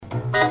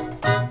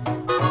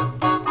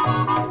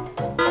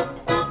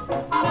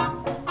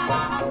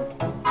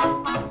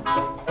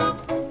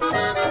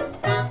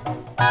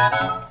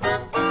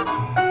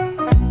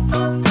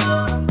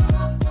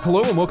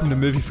welcome to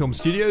Movie Film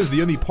Studios,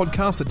 the only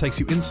podcast that takes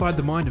you inside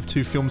the mind of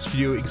two film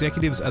studio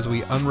executives as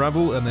we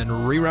unravel and then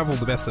re-ravel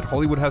the best that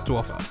Hollywood has to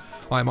offer.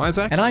 I'm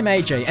Isaac. And I'm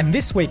AJ, and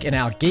this week in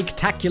our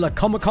Geek-tacular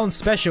Comic-Con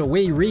special,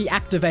 we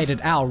reactivated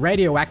our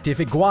radioactive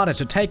iguana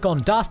to take on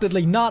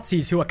dastardly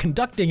Nazis who are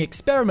conducting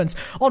experiments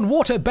on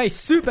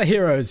water-based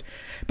superheroes.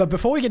 But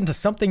before we get into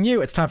something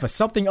new, it's time for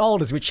something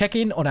old as we check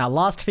in on our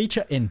last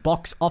feature in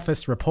Box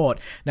Office Report.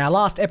 Now,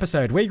 last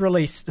episode, we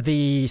released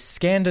the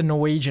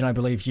Scandinavian, I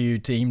believe you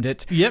deemed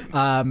it. Yep.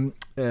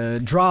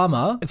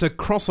 Drama. It's a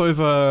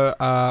crossover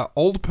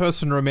old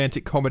person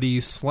romantic comedy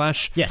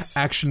 / Yes.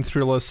 action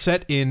thriller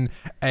set in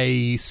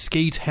a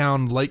ski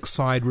town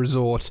lakeside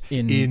resort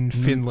in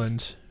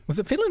Finland. Was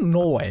it Finland or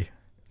Norway?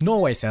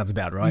 Norway sounds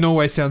about right.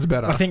 Norway sounds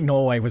better. I think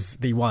Norway was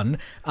the one.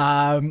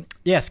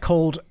 Yes,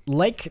 called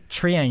Lake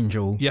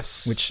Triangle.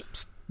 Yes. Which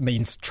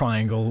means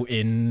triangle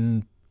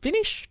in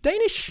Finnish?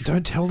 Danish?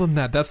 Don't tell them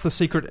that. That's the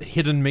secret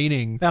hidden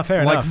meaning. Oh,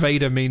 fair like enough.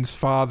 Vader means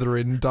father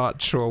in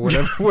Dutch or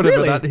whatever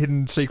Really? that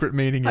hidden secret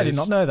meaning is. I did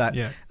not know that.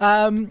 Yeah.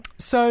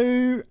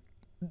 So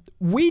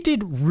we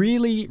did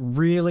really,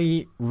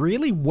 really,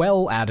 really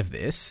well out of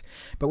this,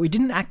 but we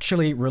didn't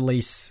actually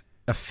release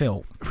a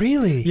film.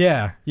 Really?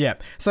 Yeah.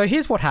 So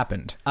here's what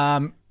happened.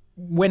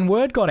 When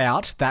word got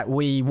out that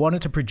we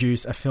wanted to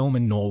produce a film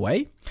in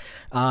Norway,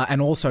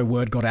 and also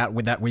word got out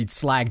with that we'd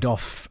slagged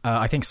off,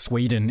 I think,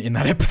 Sweden in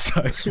that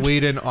episode.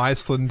 Sweden,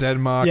 Iceland,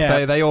 Denmark,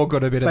 Yeah. they all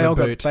got a bit of a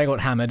boot. They got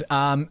hammered.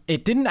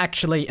 It didn't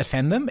actually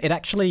offend them. It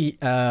actually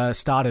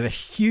started a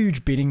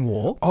huge bidding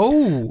war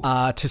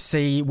to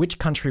see which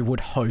country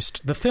would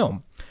host the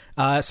film.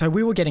 So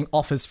we were getting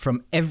offers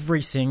from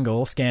every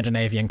single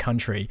Scandinavian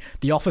country.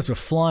 The offers were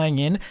flying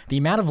in. The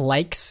amount of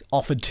lakes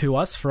offered to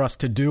us for us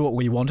to do what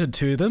we wanted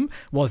to them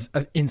was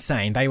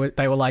insane. They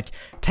were like,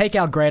 take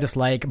our greatest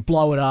lake,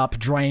 blow it up,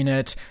 drain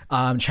it,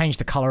 change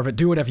the color of it,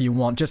 do whatever you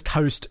want, just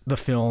host the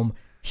film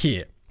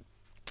here.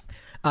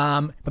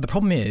 But the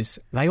problem is,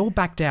 they all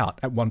backed out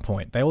at one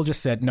point. They all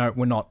just said, no,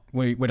 we're not.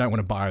 We don't want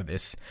to borrow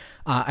this.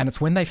 And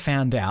it's when they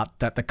found out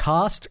that the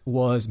cast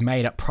was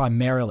made up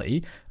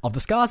primarily of the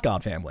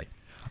Skarsgård family.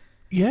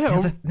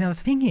 Yeah. Now the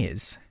thing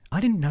is,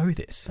 I didn't know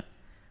this,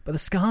 but the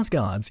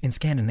Skarsgårds in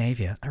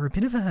Scandinavia are a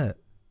bit of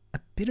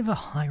a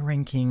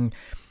high-ranking,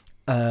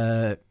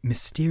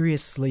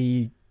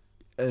 mysteriously,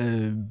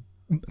 kind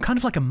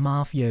of like a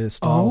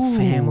mafia-style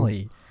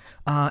family.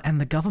 And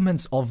the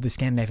governments of the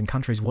Scandinavian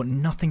countries want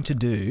nothing to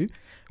do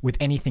with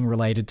anything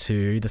related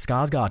to the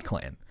Skarsgård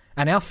clan.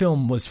 And our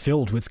film was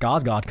filled with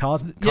Skarsgård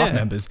cast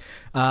members.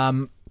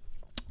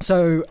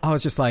 So I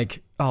was just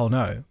like, oh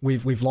no,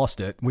 we've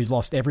lost it. We've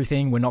lost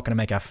everything. We're not going to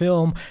make our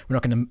film. We're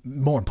not going to,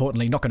 more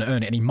importantly, not going to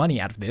earn any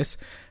money out of this.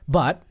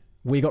 But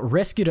we got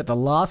rescued at the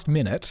last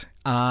minute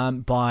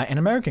by an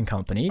American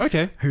company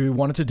who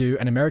wanted to do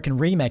an American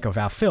remake of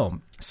our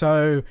film.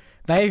 So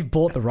they've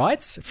bought the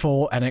rights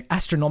for an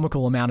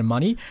astronomical amount of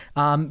money.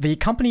 The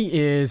company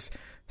is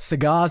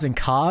Cigars and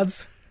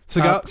Cards.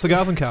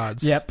 Cigars and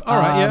Cards. Yep. All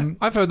right, yeah.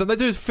 I've heard that. They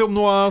do film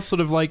noir, sort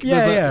of like,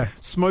 there's a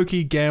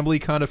smoky,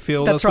 gambly kind of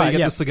feel. That's where you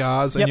get the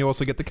cigars and you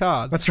also get the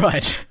cards. That's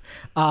right.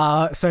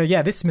 So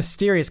yeah, this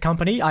mysterious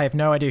company, I have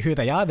no idea who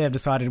they are. They've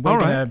decided we're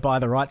going to buy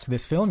the rights to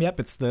this film. Yep,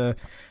 it's the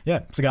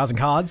Cigars and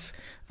Cards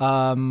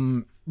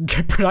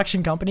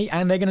production company,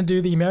 and they're going to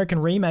do the American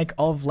remake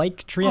of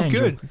Lake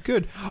Triangle. Oh,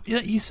 good. You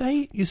know, you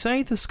say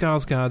the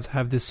Skarsgårds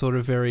have this sort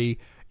of very,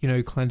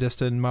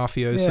 clandestine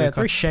mafioso. Yeah,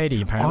 very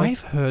shady, apparently.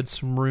 I've heard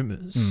some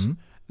rumours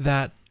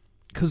that,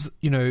 because,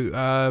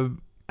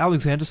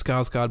 Alexander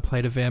Skarsgård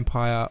played a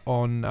vampire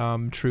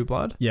on True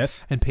Blood.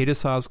 Yes. And Peter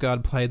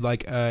Sarsgaard played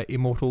like a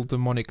immortal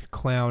demonic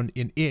clown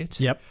in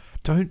It. Yep.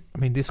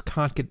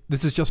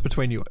 This is just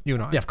between you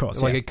and I. Yeah, of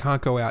course. It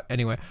can't go out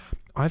anywhere.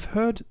 I've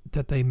heard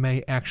that they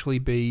may actually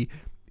be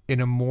an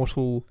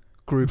immortal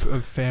group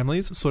of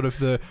families, sort of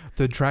the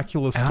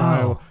Dracula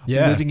style,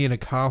 living in a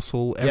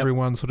castle.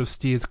 Everyone sort of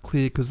steers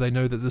clear because they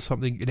know that there's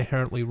something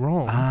inherently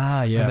wrong.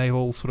 And they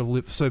all sort of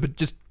live. So, but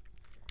just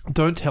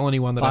don't tell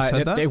anyone that I've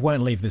said that. It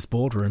won't leave this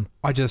boardroom.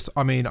 I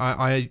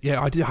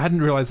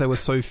hadn't realized they were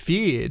so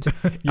feared.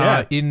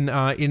 I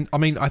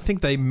think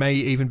they may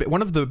even be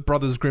one of the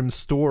Brothers Grimm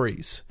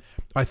stories.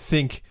 I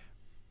think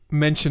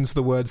mentions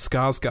the word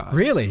Skarsgård.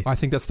 Really? I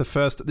think that's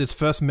its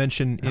first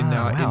mention in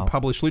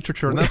published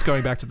literature, and that's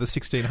going back to the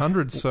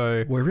 1600s.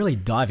 So we're really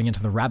diving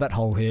into the rabbit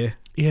hole here.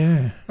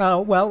 Yeah.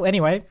 Well,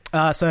 anyway,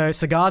 so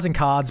Cigars and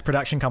Cards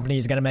production company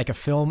is going to make a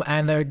film,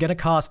 and they're going to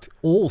cast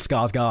all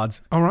Skarsgårds.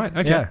 All right.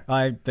 Okay.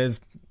 Yeah. It's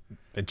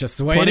just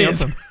the way it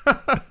is.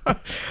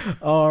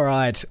 All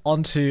right,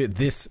 on to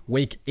this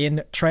week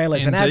in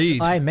trailers. Indeed.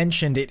 And as I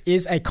mentioned, it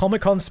is a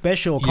Comic-Con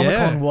special.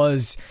 Comic-Con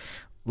was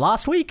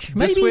last week,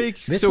 maybe?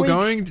 This week?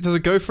 Going? Does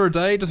it go for a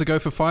day? Does it go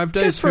for 5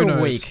 days? Goes for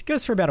a week.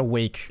 Goes for about a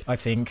week, I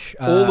think.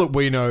 All that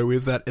we know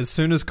is that as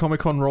soon as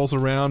Comic-Con rolls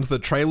around, the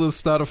trailers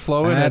start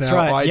flowing and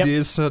our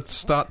ideas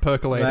start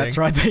percolating. That's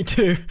right, they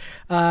do.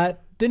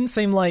 didn't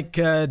seem like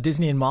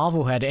Disney and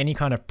Marvel had any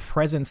kind of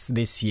presence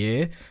this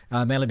year,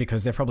 mainly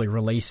because they've probably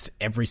released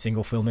every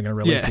single film they're going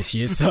to release this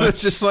year. So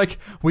it's just like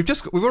we've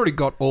already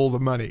got all the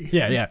money.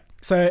 Yeah.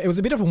 So it was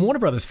a bit of a Warner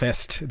Brothers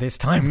fest this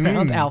time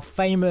around. Our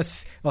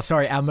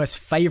most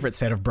favourite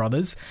set of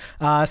brothers.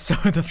 So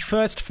the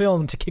first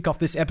film to kick off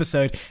this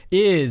episode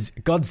is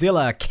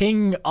Godzilla,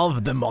 King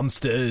of the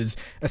Monsters,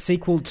 a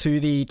sequel to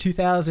the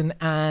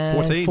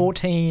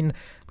 2014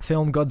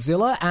 film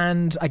Godzilla,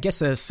 and I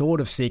guess a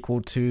sort of sequel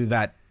to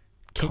that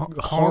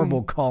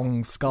horrible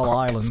Kong Skull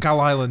Island. Skull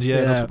Island, yeah,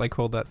 that's what they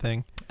called that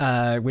thing.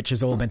 Which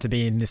is all meant to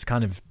be in this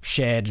kind of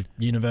shared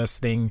universe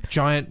thing.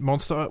 Giant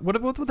monster.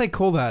 What would they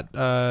call that?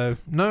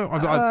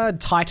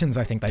 Titans,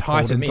 I think they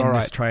called them in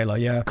this trailer,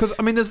 yeah. Because,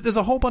 I mean, there's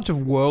a whole bunch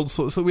of worlds.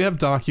 So we have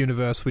Dark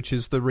Universe, which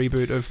is the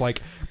reboot of,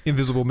 like,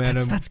 Invisible Man.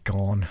 That's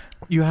gone.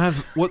 You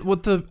have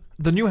what the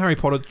new Harry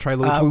Potter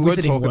trailer, which we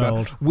won't talk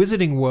about.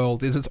 Wizarding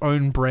World is its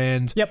own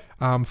brand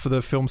for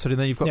the film setting.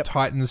 Then you've got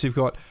Titans, you've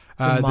got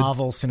the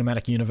Marvel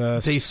Cinematic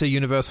Universe, DC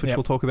Universe, which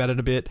we'll talk about in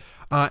a bit.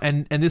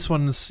 And this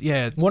one's,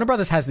 Warner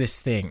Brothers has this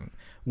thing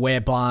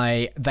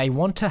whereby they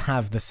want to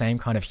have the same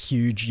kind of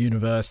huge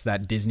universe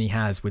that Disney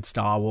has with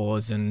Star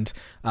Wars and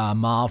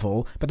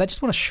Marvel, but they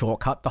just want to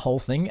shortcut the whole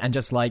thing and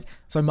just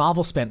so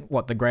Marvel spent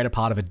the greater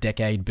part of a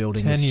decade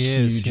building this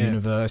huge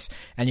universe,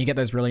 and you get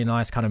those really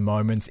nice kind of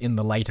moments in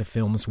the later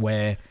films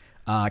where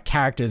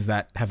characters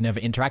that have never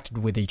interacted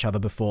with each other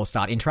before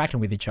start interacting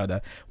with each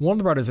other.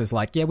 Warner Brothers is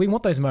like, we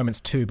want those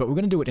moments too, but we're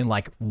going to do it in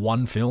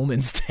one film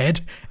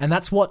instead. And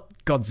that's what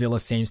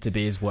Godzilla seems to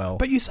be as well.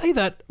 But you say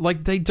that,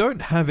 they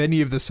don't have any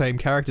of the same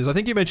characters. I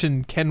think you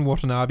mentioned Ken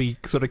Watanabe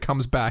sort of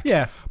comes back.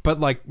 Yeah. But,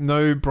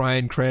 no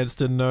Bryan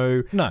Cranston,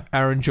 no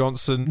Aaron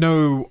Johnson,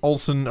 no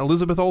Olsen,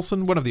 Elizabeth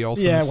Olsen, one of the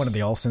Olsens. Yeah, one of the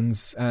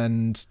Olsens.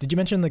 And did you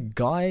mention the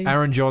guy?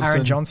 Aaron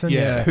Johnson.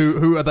 Yeah.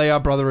 Who are they are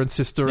brother and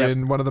sister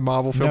in one of the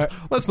Marvel films.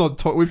 Let's not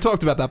talk. We've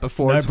talked about that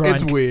before.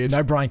 It's weird.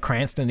 No Bryan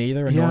Cranston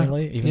either,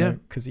 annoyingly, even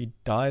because he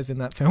dies in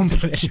that film.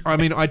 I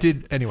mean, I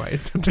did anyway.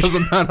 It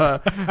doesn't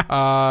matter.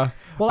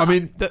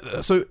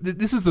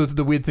 This is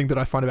the weird thing that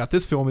I find about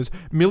this film is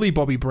Millie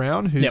Bobby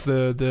Brown, who's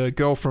the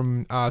girl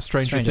from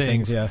Stranger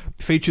Things,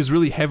 features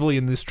really heavily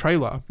in this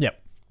trailer. Yep.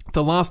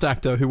 The last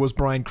actor, who was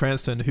Bryan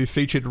Cranston, who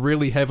featured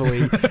really heavily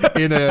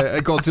in a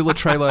Godzilla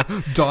trailer,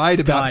 died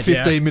about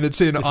 15 minutes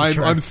in.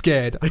 I'm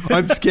scared.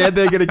 I'm scared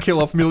they're going to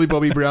kill off Millie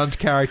Bobby Brown's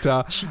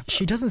character.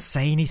 She doesn't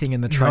say anything in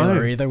the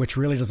trailer either, which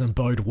really doesn't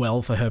bode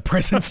well for her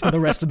presence in the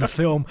rest of the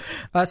film.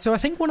 So I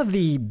think one of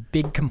the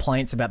big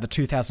complaints about the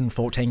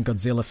 2014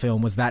 Godzilla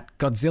film was that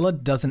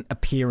Godzilla doesn't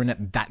appear in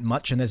it that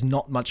much, and there's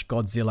not much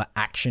Godzilla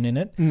action in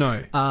it.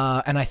 No.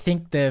 And I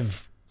think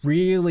they've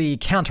really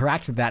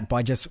counteracted that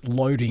by just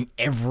loading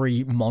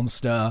every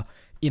monster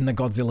in the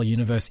Godzilla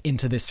universe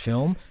into this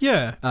film.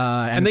 Yeah.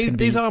 And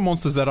these are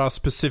monsters that are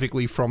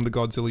specifically from the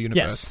Godzilla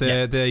universe.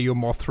 Yes. They're your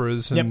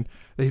Mothras, and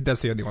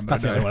that's the only one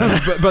that I know.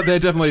 but they're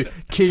definitely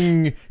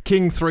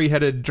King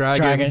Three-Headed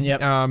Dragon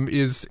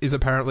is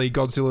apparently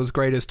Godzilla's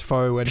greatest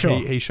foe, and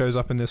he shows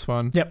up in this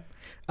one. Yep.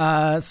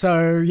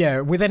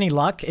 With any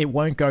luck, it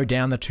won't go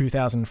down the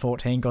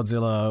 2014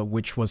 Godzilla,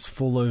 which was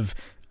full of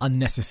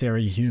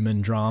unnecessary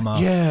human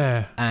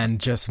drama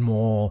and just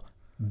more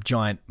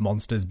giant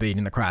monsters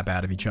beating the crap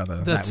out of each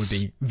other. That would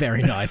be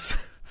very nice.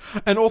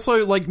 And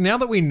also, now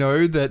that we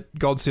know that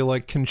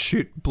Godzilla can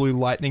shoot blue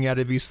lightning out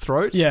of his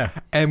throat,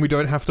 and we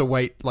don't have to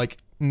wait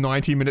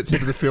 90 minutes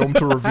into the film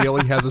to reveal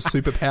he has a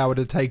superpower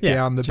to take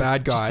down the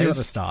bad guys. Just do it at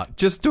the start.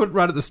 Just do it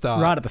right at the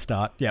start. Right at the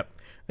start, yep.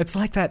 It's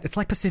like that. It's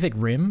like Pacific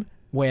Rim,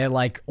 where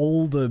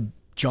all the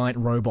giant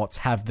robots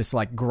have this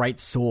great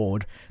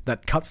sword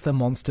that cuts the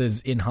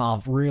monsters in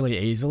half really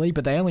easily,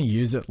 but they only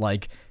use it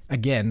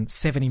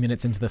 70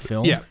 minutes into the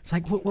film. Yeah. It's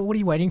what are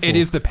you waiting for? It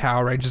is the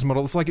Power Rangers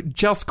model. It's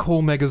just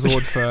call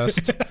Megazord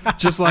first.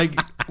 Just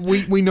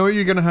we know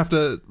you're going to have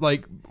to,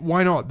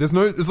 why not? It's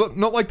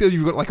not like that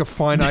you've got a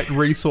finite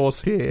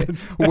resource here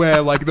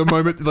where the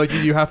moment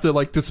you have to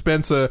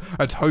dispense a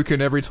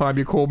token every time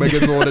you call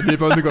Megazord and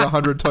you've only got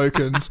 100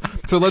 tokens.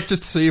 So let's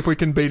just see if we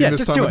can beat him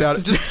this time without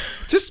it.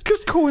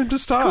 Just call him to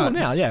start. Just call him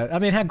now, yeah. I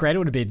mean, how great it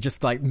would be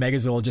just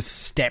Megazord just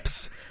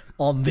steps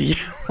on the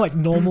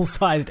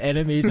normal-sized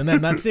enemies, and then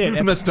that's it.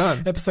 And that's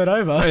done. Episode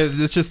over.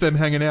 It's just them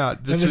hanging out.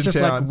 And it's just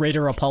Rita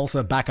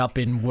Repulsa back up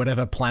in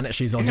whatever planet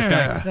she's on, just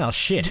going, oh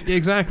shit.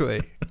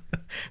 Exactly.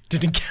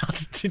 Didn't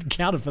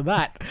count it for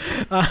that.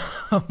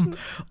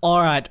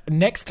 All right,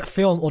 next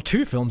film, or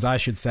two films, I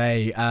should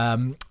say.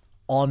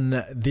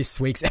 On this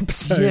week's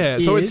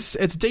episode, so it's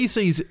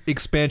DC's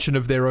expansion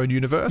of their own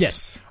universe.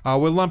 Yes,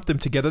 we'll lump them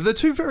together. They're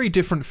two very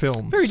different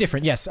films. Very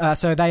different, yes.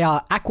 So they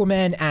are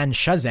Aquaman and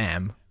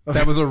Shazam.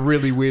 That was a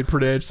really weird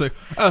pronunciation.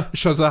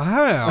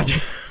 Shazam.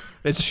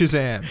 It's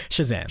Shazam.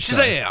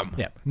 Shazam.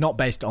 Yeah, not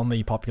based on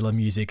the popular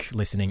music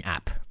listening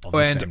app.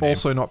 And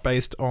also not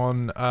based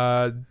on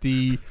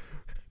the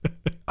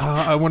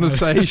I want to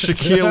say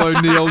Shaquille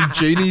O'Neal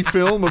genie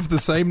film of the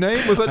same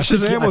name. Was that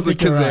Shazam? Was it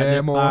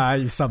Kazam? Right.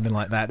 Or something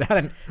like that.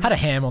 Had a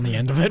ham on the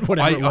end of it.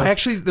 Whatever it was. I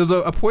actually, there was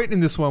a point in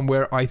this one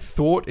where I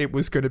thought it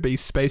was going to be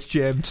Space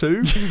Jam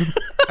 2,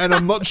 and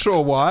I'm not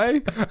sure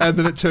why. And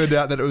then it turned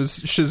out that it was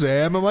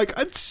Shazam. I'm like,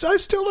 I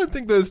still don't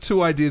think those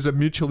two ideas are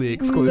mutually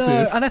exclusive.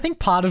 No, and I think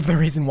part of the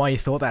reason why you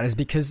thought that is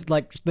because,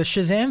 like, the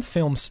Shazam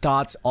film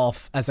starts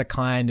off as a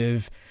kind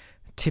of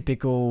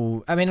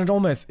typical. I mean,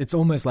 it's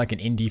almost like an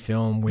indie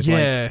film with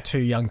like two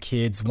young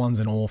kids. One's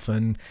an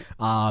orphan,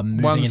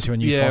 moving into a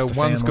new foster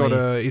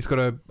family. He's got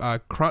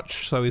a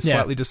crutch, so he's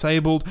slightly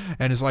disabled,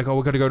 and it's like, oh,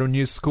 we've got to go to a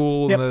new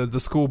school. And the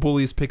school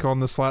bullies pick on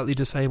the slightly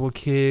disabled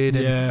kid.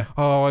 And,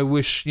 oh, I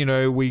wish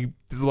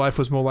life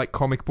was more like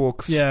comic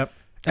books. Yeah,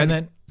 and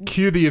then.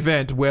 Cue the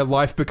event where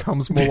life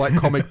becomes more like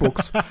comic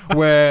books,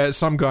 where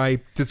some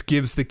guy just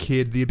gives the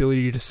kid the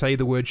ability to say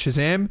the word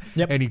Shazam,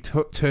 and he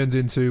turns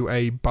into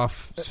a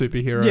buff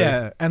superhero.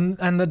 Yeah,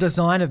 and the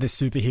design of this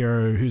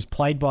superhero, who's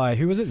played by,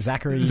 who was it?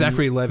 Zachary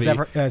Levi.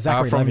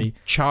 Zachary from Levi.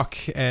 Chuck,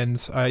 and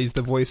he's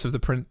the voice of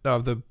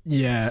the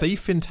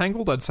thief in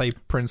Tangled. I'd say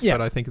Prince,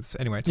 but I think it's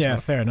anyway.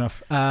 Fair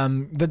enough.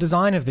 The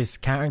design of this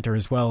character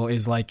as well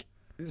is like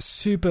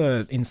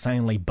super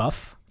insanely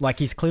buff. Like,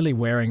 he's clearly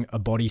wearing a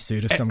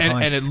bodysuit of some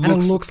kind. And it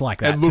looks like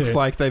that. It looks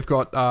like they've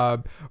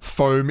got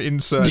foam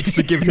inserts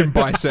to give him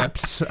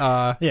biceps.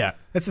 Yeah.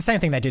 It's the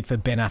same thing they did for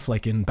Ben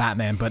Affleck in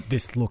Batman, but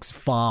this looks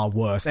far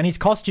worse. And his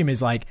costume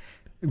is like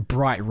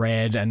bright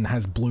red and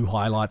has blue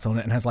highlights on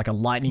it and has like a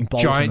lightning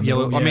bolt. Giant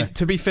yellow. Yeah. I mean,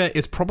 to be fair,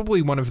 it's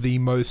probably one of the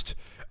most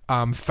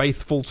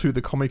faithful to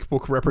the comic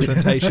book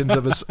representations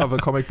of a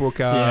comic book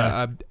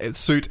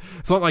suit.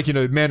 It's not like,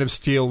 Man of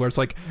Steel, where it's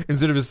like,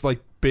 instead of just like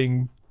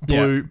being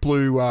blue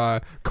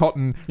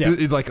cotton,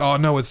 it's like, oh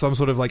no, it's some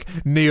sort of like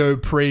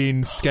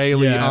neoprene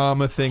scaly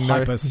armor thing,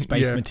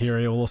 hyperspace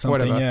material or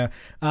something.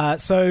 Whatever.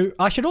 So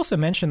I should also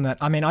mention that,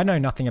 I mean, I know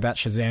nothing about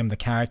Shazam the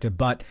character,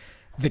 but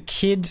the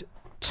kid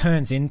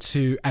turns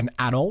into an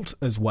adult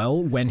as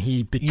well when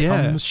he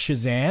becomes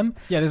Shazam.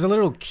 Yeah, there's a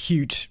little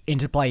cute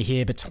interplay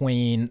here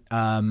between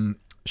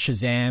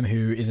Shazam,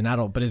 who is an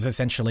adult but is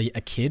essentially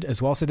a kid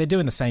as well. So they're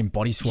doing the same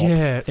body swap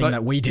thing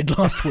that we did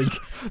last week.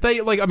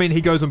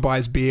 He goes and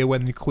buys beer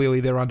when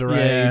clearly they're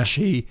underage.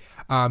 He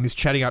is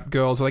chatting up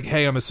girls like,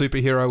 hey, I'm a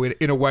superhero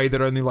in a way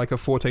that only like a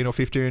 14 or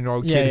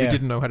 15-year-old kid who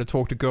didn't know how to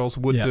talk to girls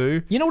would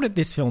do. You know what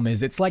this film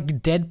is? It's like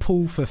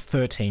Deadpool for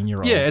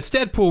 13-year-olds. Yeah, it's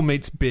Deadpool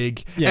meets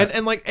Big. Yeah.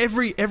 And like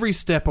every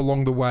step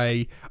along the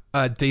way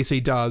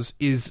DC does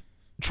is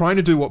trying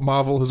to do what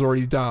Marvel has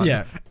already done.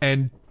 Yeah.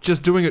 And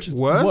just doing it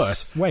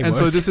worse. Way worse. And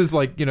so this is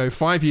like,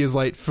 5 years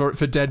late for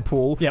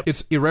Deadpool. Yep.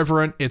 It's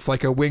irreverent. It's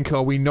like a wink.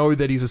 We know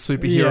that he's a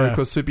superhero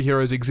because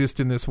superheroes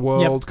exist in this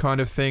world kind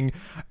of thing.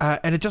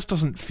 And it just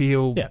doesn't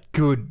feel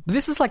good.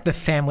 This is like the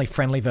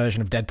family-friendly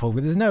version of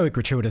Deadpool. There's no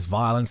gratuitous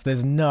violence.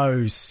 There's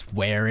no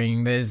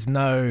swearing. There's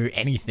no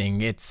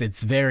anything.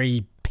 It's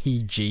very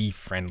PG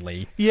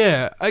friendly.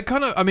 Yeah, it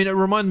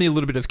reminded me a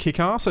little bit of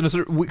Kick-Ass, and it's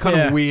kind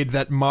of weird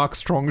that Mark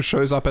Strong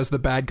shows up as the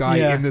bad guy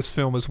in this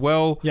film as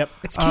well. Yep,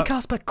 it's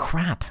Kick-Ass but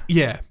crap.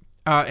 Yeah,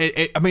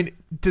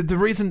 the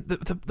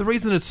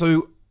reason it's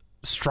so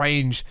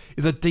strange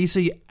is that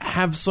DC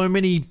have so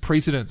many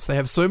precedents. They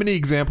have so many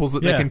examples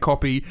that they can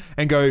copy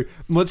and go,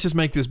 let's just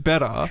make this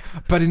better.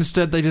 But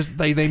instead, they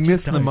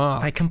miss the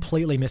mark. They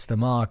completely miss the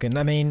mark, and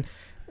I mean.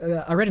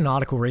 I read an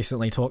article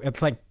recently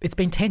it's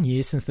been 10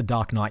 years since The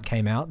Dark Knight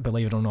came out,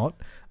 believe it or not.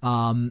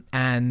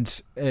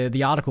 And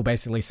the article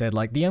basically said,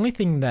 like, the only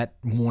thing that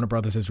Warner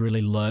Brothers has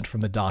really learned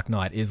from The Dark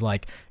Knight is,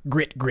 like,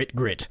 grit.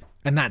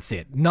 And that's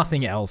it.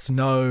 Nothing else.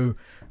 No,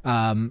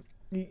 no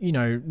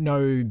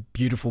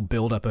beautiful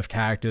build-up of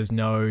characters,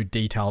 no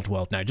detailed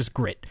world. No, just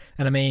grit.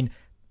 And I mean,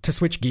 to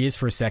switch gears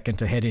for a second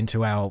to head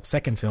into our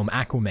second film,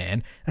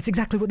 Aquaman, that's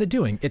exactly what they're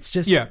doing. It's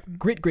just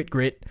grit.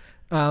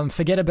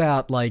 Forget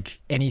about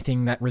like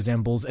anything that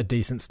resembles a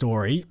decent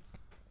story.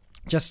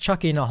 Just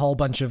chuck in a whole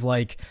bunch of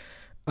like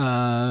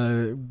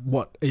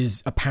what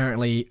is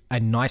apparently a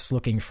nice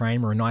looking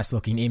frame or a nice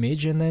looking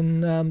image, and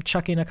then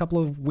chuck in a couple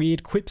of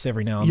weird quips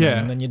every now and then,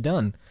 and then you're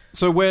done.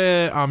 So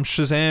where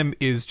Shazam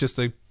is just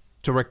a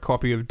direct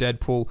copy of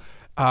Deadpool,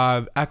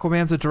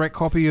 Aquaman's a direct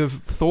copy of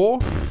Thor.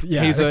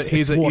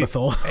 It's Water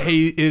Thor.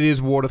 It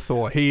is Water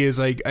Thor. He is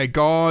a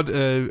god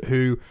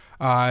who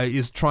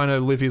is trying to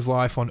live his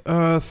life on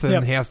Earth,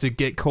 and he has to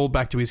get called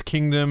back to his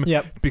kingdom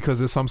because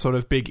there's some sort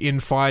of big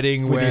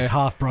infighting with his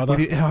half brother.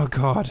 Oh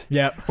God.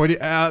 Yep.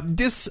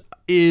 This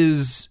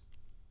is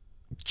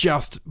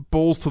just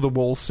balls to the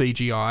wall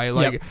CGI.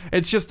 Like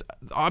it's just,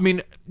 I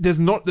mean, there's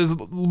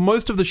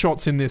most of the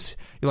shots in this,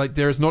 like,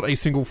 there is not a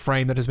single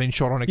frame that has been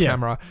shot on a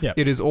camera.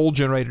 It is all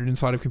generated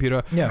inside of a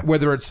computer.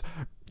 Whether it's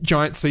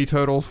giant sea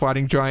turtles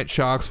fighting giant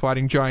sharks,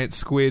 fighting giant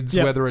squids,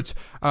 whether it's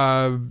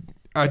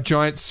a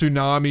giant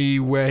tsunami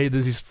where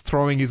he's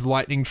throwing his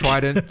lightning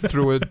trident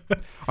through a...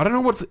 I don't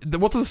know what's the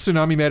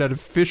tsunami made out of,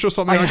 fish or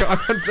something? I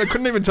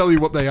couldn't even tell you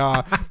what they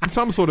are.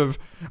 Some sort of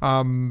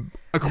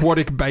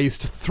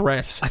aquatic-based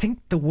threat. I think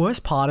the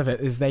worst part of it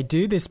is they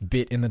do this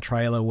bit in the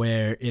trailer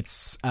where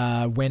it's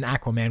when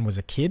Aquaman was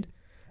a kid.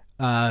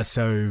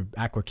 So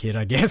Aqua Kid,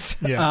 I guess.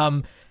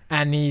 Yeah.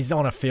 And he's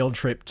on a field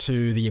trip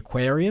to the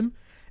aquarium,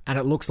 and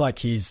it looks like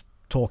he's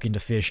talking to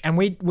fish. And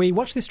we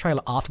watched this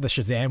trailer after the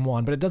Shazam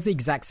one, but it does the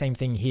exact same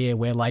thing here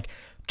where like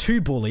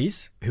two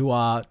bullies who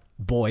are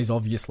boys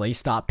obviously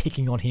start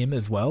picking on him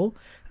as well.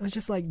 And it's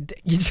just like,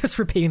 you're just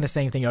repeating the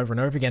same thing over and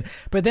over again.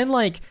 But then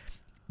like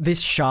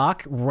this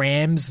shark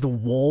rams the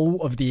wall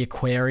of the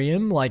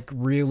aquarium like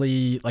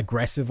really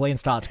aggressively and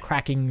starts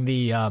cracking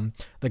the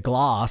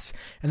glass.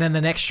 And then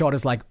the next shot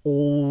is like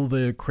all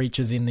the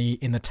creatures in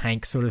the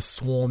tank sort of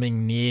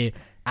swarming near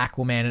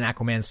Aquaman, and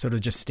Aquaman's sort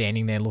of just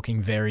standing there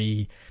looking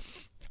very,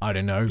 I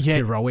don't know,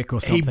 heroic or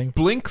something. He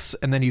blinks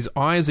and then his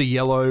eyes are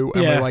yellow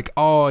and we're like,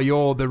 oh,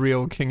 you're the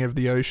real king of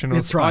the ocean.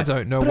 That's right. I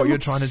don't know what you're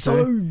trying to do.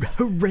 So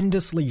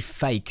horrendously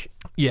fake.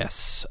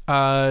 Yes.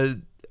 I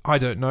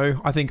don't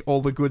know. I think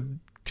all the good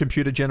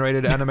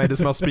computer-generated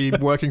animators must be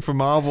working for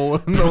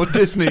Marvel or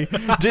Disney.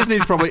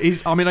 Disney's probably...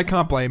 I really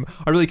can't blame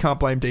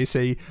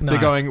DC. No.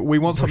 They're going, we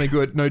want something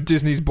good. No,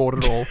 Disney's bought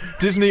it all.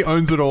 Disney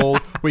owns it all.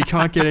 We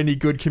can't get any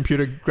good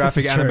computer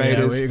graphic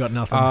animators. Yeah, we got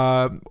nothing.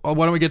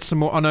 Why don't we get some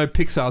more... I know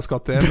Pixar's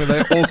got them, but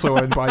they're also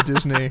owned by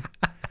Disney.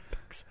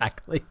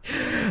 Exactly.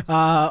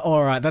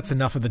 All right, that's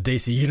enough of the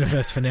DC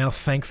universe for now,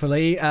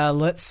 thankfully.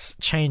 Let's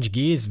change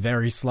gears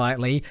very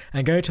slightly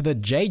and go to the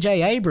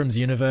J.J. Abrams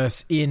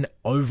universe in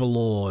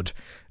Overlord.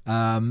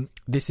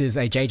 This is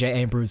a J.J.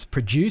 Abrams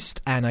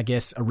produced and, I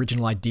guess,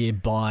 original idea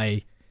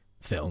by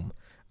film.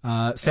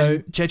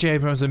 So J.J.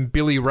 Abrams and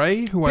Billy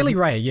Ray,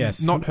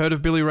 yes. Not heard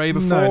of Billy Ray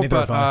before, no,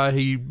 but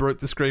he wrote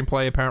the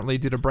screenplay, apparently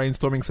did a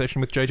brainstorming session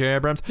with J.J.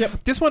 Abrams.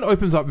 Yep. This one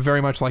opens up very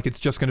much like it's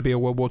just going to be a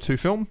World War II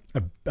film.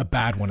 A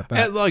bad one at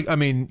that.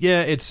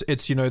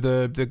 It's you know,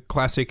 the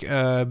classic,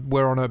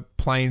 we're on a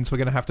planes, we're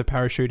going to have to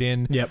parachute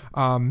in. Yep.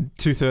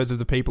 2/3 of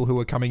the people who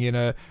are coming in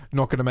are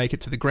not going to make it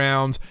to the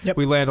ground. Yep.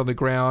 We land on the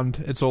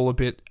ground. It's all a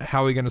bit,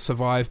 how are we going to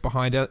survive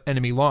behind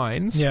enemy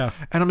lines? Yeah.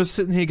 And I'm just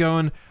sitting here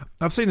going,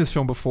 I've seen this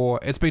film before.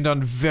 It's been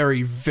done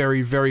very,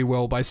 very, very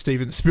well by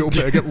Steven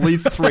Spielberg at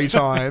least 3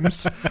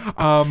 times.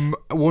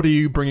 What are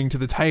you bringing to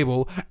the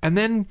table? And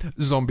then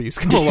zombies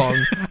come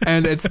along,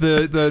 and it's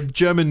the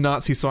German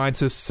Nazi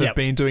scientists have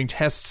been doing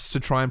tests to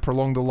try and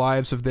prolong the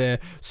lives of their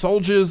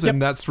soldiers,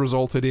 and that's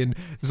resulted in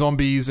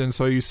zombies. And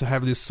so you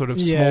have this sort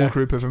of small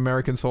group of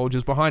American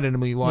soldiers behind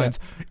enemy lines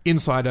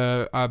inside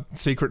a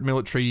secret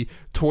military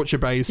torture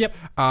base,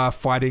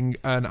 fighting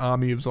an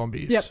army of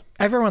zombies. Yep.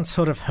 Everyone's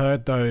sort of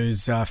heard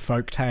those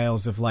folk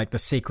tales of like the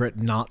secret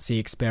Nazi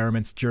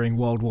experiments during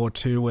World War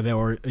II where they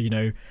were, you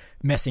know,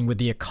 messing with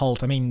the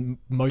occult. I mean,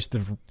 most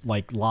of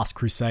like Last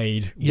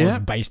Crusade was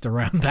based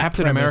around that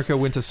Captain premise. America,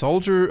 Winter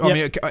Soldier. I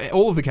mean,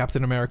 all of the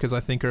Captain Americas,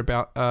 I think,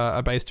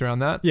 are based around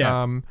that.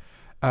 Yeah.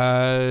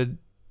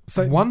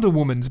 So Wonder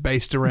Woman's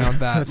based around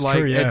that. That's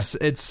true, yeah.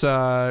 It's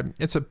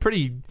a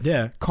pretty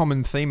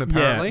common theme,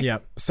 apparently. Yeah.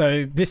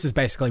 So this is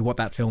basically what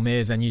that film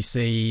is, and you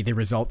see the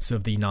results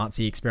of the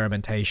Nazi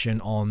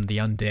experimentation on the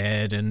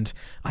undead, and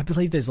I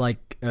believe there's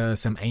like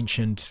some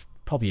ancient,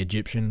 probably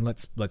Egyptian.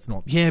 Let's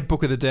not. Yeah,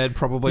 Book of the Dead,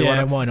 probably.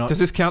 Yeah, why not? Does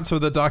this count for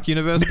the Dark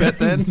Universe bet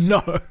then?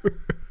 No.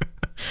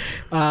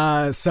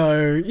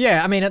 So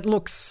yeah, I mean,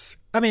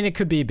 it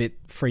could be a bit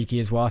freaky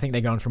as well. I think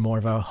they're going for more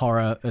of a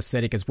horror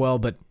aesthetic as well,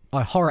 but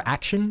horror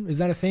action, is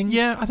that a thing?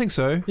 Yeah, I think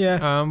so.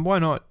 Yeah. Why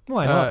not?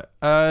 Why not?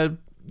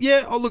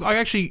 Yeah. Oh, look, I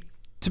actually,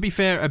 to be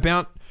fair,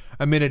 about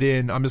a minute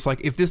in, I'm just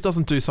like, if this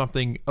doesn't do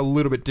something a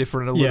little bit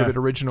different, a little bit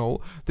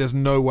original, there's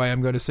no way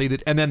I'm going to see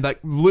that. And then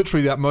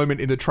literally that moment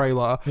in the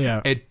trailer,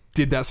 it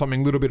did that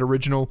something a little bit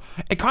original.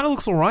 It kind of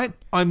looks all right.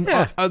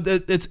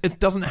 It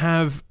doesn't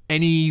have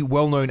any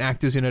well-known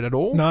actors in it at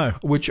all. No.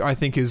 Which I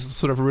think is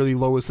sort of really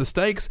lowers the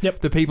stakes.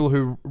 Yep. The people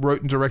who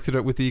wrote and directed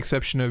it, with the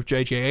exception of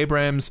J.J.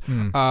 Abrams,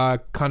 are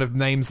kind of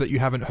names that you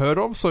haven't heard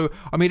of. So,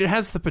 I mean, it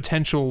has the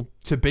potential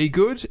to be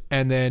good,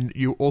 and then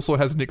you also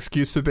has an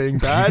excuse for being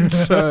bad.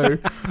 So,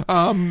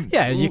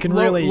 you can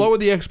really lower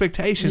the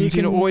expectations.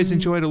 You can always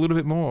enjoy it a little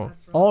bit more.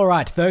 Right. All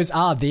right, those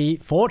are the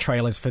 4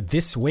 trailers for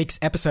this week's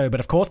episode. But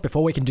of course,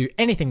 before we can do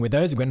anything with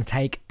those, we're going to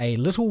take a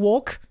little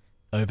walk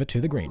over to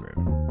the green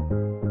room.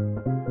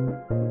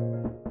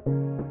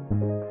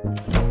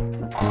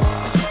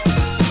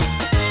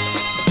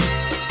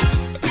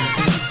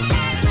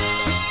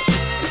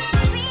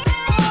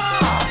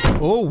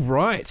 All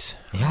right.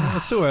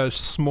 Let's do a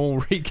small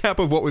recap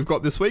of what we've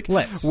got this week.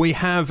 We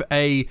have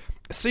a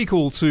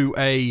sequel to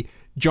a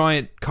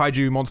giant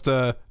kaiju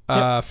monster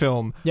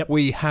film. Yep.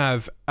 We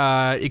have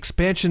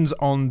expansions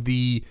on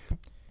a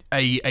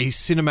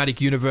cinematic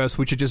universe,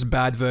 which are just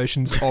bad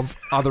versions of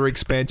other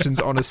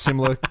expansions on a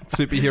similar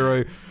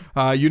superhero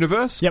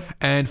universe. Yep.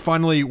 And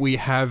finally, we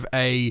have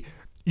a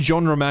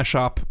genre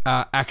mashup,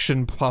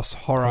 action plus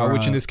horror,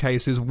 which in this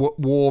case is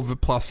war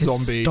plus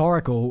zombie.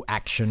 Historical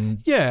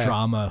action,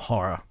 drama,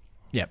 horror.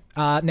 Yep.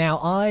 Now,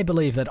 I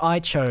believe that I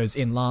chose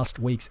in last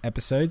week's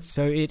episode,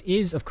 so it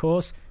is, of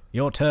course,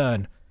 your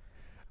turn.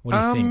 What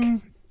do you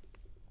think?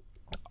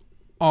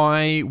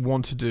 I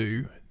want to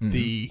do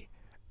the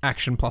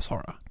action plus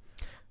horror.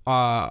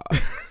 All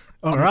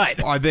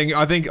right. I think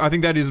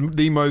that is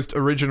the most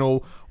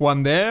original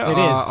one there. It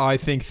is. I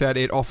think that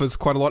it offers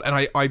quite a lot,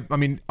 and I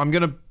mean, I'm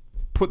going to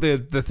put the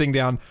thing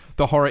down.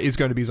 The horror is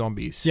going to be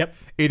zombies. Yep.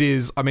 It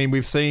is. I mean,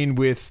 we've seen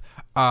with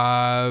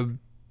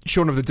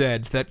Shaun of the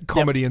Dead that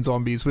comedy and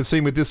zombies. We've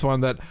seen with this one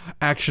that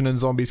action and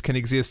zombies can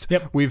exist.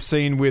 Yep. We've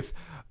seen with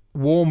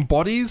Warm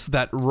Bodies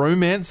that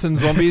romance and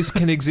zombies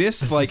can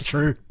exist. This like is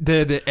true.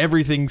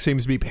 Everything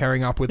seems to be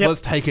pairing up with. Let's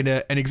take it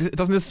an exist. It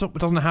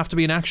doesn't have to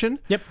be an action.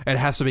 Yep. It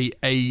has to be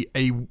a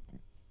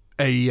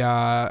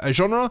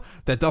genre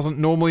that doesn't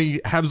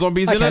normally have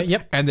zombies in it.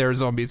 Yep. And there are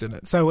zombies in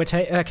it. So we're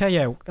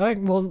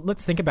well,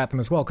 let's think about them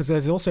as well, because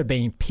there's also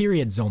been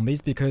period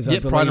zombies, because I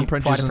believe Pride and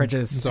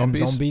Prejudice and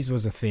zombies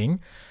was a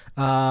thing.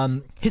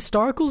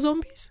 Historical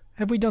zombies,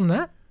 have we done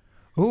that?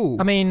 Ooh.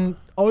 I mean,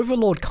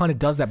 Overlord kind of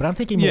does that, but I'm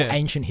thinking more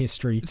ancient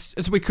history.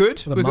 We could.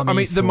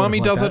 The Mummy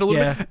does it a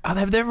little bit.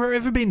 Have there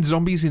ever been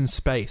zombies in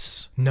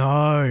space?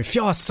 No.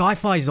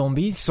 Sci-fi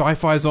zombies.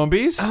 Sci-fi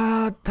zombies?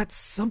 That's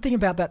something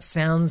about that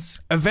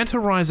sounds... Event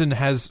Horizon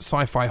has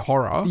sci-fi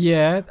horror.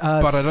 Yeah.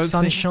 But I don't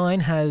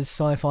Sunshine has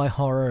sci-fi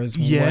horror as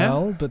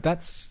well, but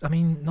that's, I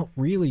mean, not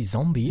really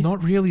zombies.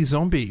 Not really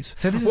zombies.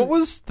 So what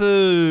was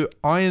the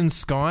Iron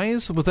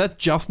Skies? Was that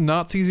just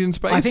Nazis in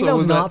space? I think that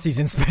was Nazis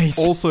in space.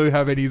 Also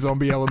have any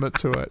zombie element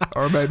to it?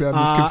 Or maybe I'm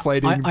just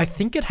conflating. I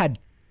think it had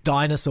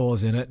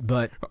dinosaurs in it,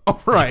 but...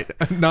 Oh, right.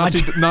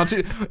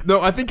 Nazi...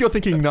 No, I think you're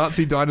thinking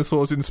Nazi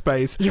dinosaurs in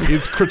space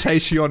is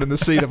Cretaceon and the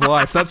Seed of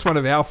Life. That's one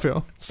of our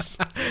films.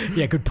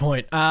 Yeah, good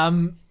point.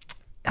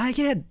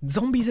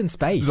 Zombies in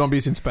space.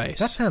 Zombies in space.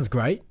 That sounds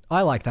great.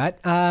 I like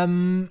that.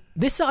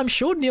 This, I'm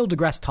sure Neil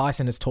deGrasse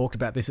Tyson has talked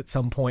about this at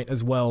some point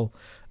as well,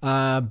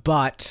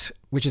 but...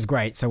 which is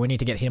great, so we need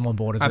to get him on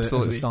board as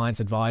a science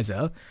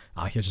advisor.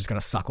 He's just going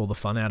to suck all the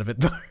fun out of it,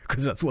 though,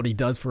 because that's what he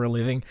does for a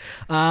living.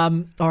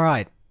 All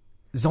right.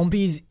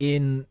 Zombies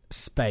in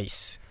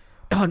space.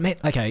 Oh, man,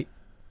 okay.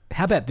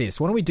 How about this?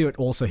 Why don't we do it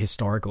also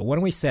historical? Why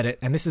don't we set it,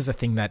 and this is a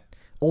thing that,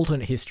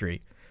 alternate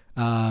history.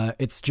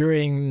 It's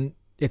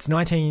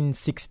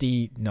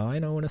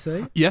 1969, I want to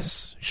say.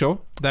 Yes,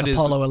 sure. That is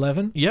Apollo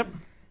 11. Yep.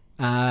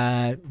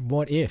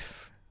 What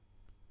if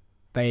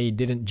they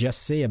didn't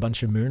just see a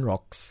bunch of moon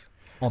rocks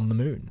on the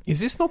moon?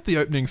 Is this not the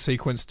opening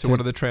sequence to one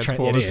of the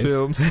Transformers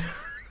films?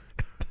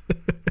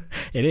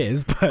 It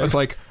is, but... It's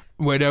like,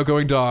 we're now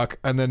going dark,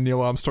 and then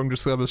Neil Armstrong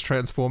discovers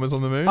Transformers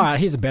on the moon. All right,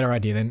 here's a better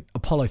idea then.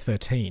 Apollo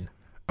 13.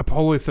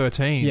 Apollo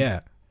 13?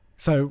 Yeah.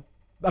 So,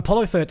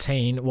 Apollo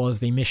 13 was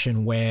the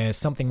mission where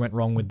something went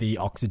wrong with the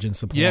oxygen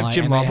supply. Yeah,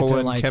 Jim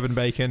Lovell and Kevin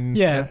Bacon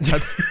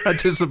had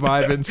to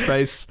survive in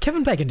space.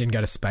 Kevin Bacon didn't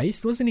go to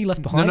space. Wasn't he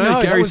left behind?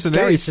 No, Gary Sinise.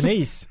 Gary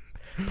Sinise.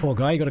 Poor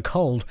guy, he got a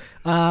cold.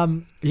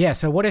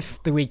 So what if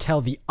we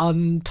tell the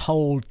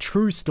untold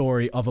true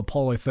story of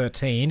Apollo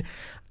 13?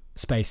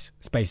 Space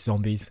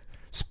zombies.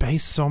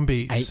 Space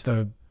zombies. Ate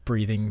the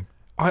breathing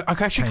I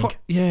actually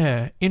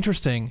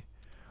interesting.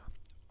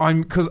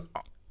 Because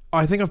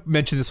I think I've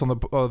mentioned this on the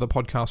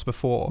podcast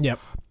before. Yep.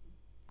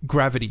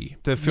 Gravity,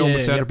 the film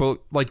with Sandra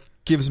Bullock,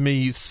 gives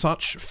me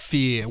such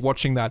fear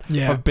watching that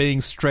of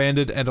being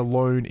stranded and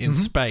alone in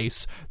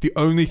space. The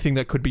only thing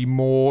that could be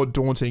more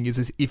daunting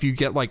is if you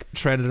get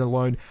stranded and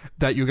alone,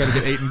 that you're going to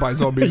get eaten by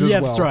zombies as well. Yeah,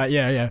 that's right.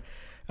 Yeah.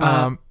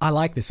 I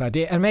like this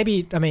idea. And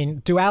maybe,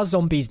 do our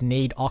zombies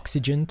need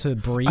oxygen to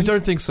breathe? I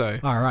don't think so.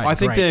 All right. I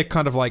think they're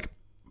kind of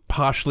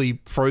partially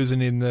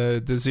frozen in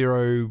the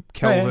 0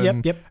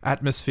 Kelvin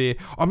atmosphere.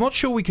 I'm not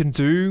sure we can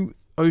do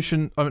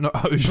Ocean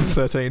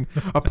 13,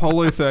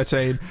 Apollo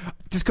 13,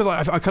 just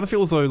because I kind of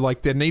feel as though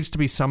there needs to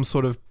be some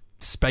sort of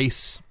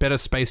better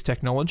space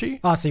technology.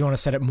 So you want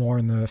to set it more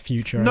in the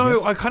future?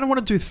 No, I kind of want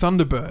to do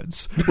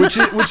Thunderbirds,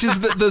 which is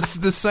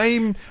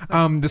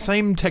the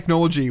same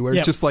technology where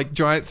it's just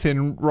giant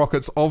thin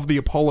rockets of the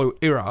Apollo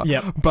era,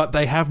 but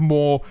they have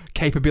more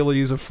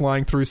capabilities of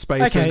flying through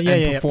space and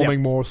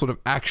performing more sort of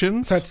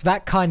actions. So it's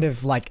that kind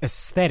of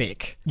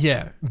aesthetic,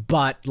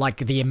 but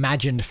the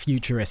imagined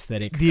future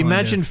aesthetic. The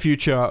imagined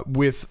future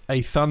with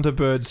a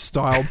Thunderbird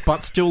style,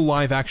 but still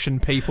live action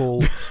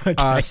people,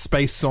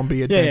 space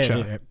zombie adventure.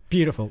 Yeah.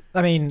 Beautiful.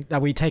 Are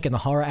we taking the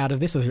horror out of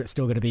this, or is it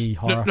still going to be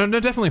horror? No,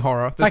 definitely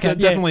horror. There's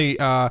definitely.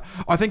 I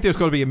think there's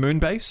got to be a moon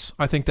base.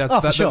 I think that's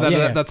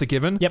that's a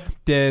given. Yep.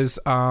 There's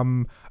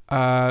some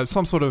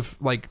sort of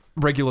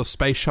regular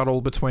space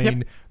shuttle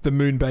between the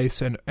moon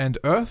base and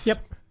Earth.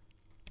 Yep.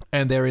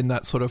 And they're in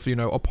that sort of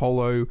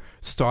Apollo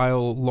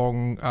style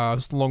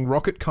long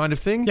rocket kind of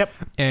thing. Yep.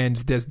 And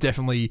there's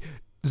definitely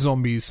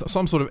zombies.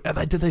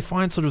 Did they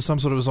find some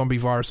sort of zombie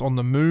virus on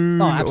the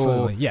moon? Oh,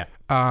 absolutely.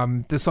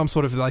 there's some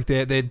sort of like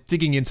they're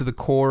digging into the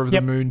core of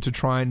the moon to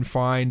try and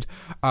find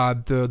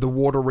the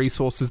water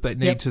resources they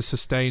need to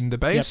sustain the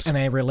base. And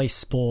they release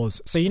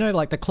spores. So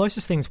like the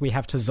closest things we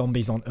have to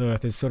zombies on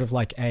Earth is sort of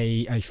like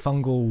a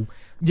fungal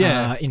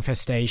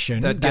infestation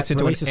that gets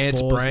into an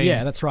ant's brain.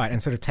 Yeah, that's right,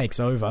 and sort of takes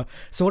over.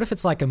 So what if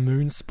it's like a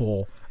moon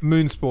spore?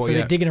 Moon spore. So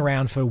they're digging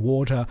around for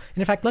water. And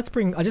in fact, I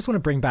just want to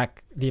bring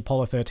back the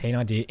Apollo 13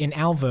 idea. In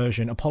our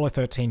version, Apollo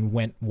 13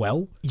 went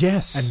well.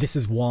 Yes. And this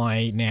is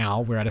why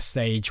now we're at a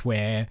stage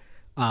where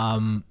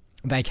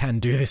they can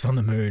do this on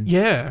the moon.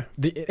 Yeah.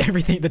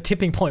 The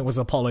tipping point was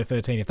Apollo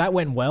 13. If that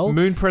went well...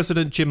 Moon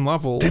President Jim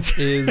Lovell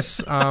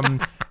is...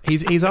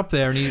 he's up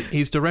there and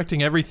he's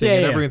directing everything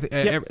and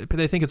everything.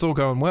 They think it's all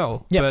going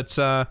well.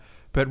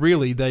 But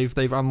really,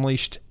 they've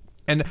unleashed...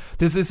 And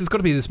this has got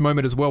to be this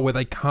moment as well where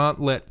they can't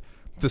let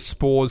the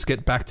spores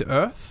get back to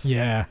Earth.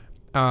 Yeah.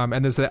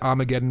 And there's that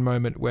Armageddon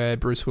moment where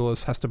Bruce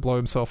Willis has to blow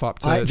himself up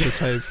to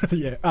save...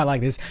 Yeah, I like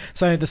this.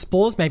 So the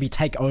spores maybe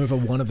take over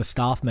one of the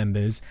staff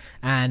members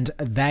and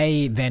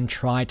they then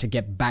try to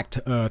get back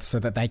to Earth so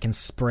that they can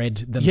spread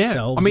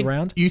themselves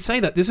around. You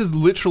say that. This is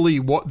literally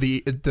what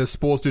the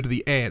spores do to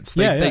the ants.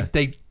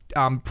 They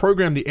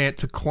program the ant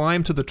to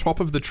climb to the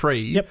top of the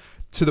tree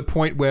to the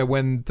point where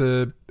when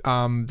the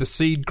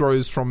seed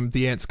grows from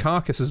the ant's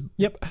carcasses,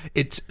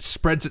 it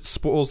spreads its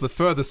spores the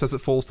furthest as it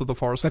falls to the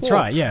forest floor. That's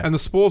right, yeah. And the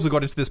spores have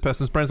got into this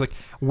person's brain. It's like,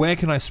 where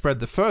can I spread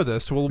the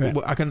furthest? Well,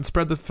 I can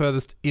spread the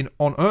furthest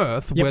on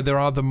Earth where there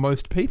are the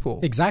most people.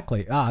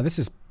 Exactly. This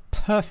is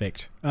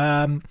perfect.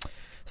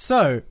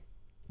 So,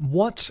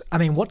 what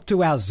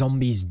do our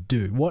zombies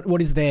do?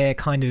 What is their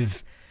kind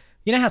of...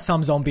 You know how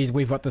some zombies,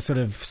 we've got the sort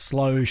of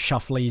slow,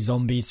 shuffly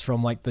zombies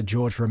from like the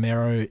George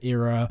Romero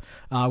era.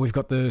 We've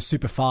got the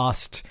super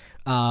fast,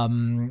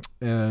 like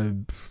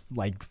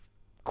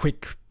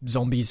quick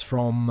zombies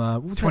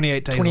from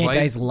 28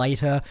 days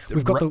later.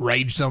 We've got the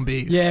rage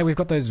zombies. Yeah, we've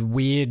got those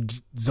weird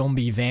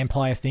zombie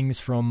vampire things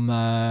from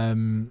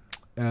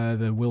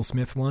the Will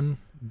Smith one.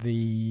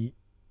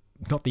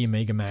 Not the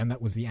Omega Man,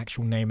 that was the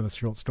actual name of the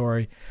short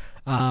story.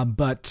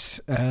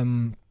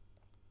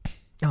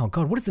 Oh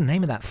God, what is the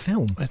name of that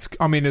film? It's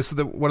one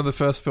of the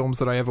first films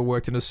that I ever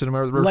worked in a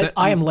cinema.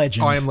 I Am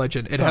Legend. I Am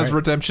Legend. It has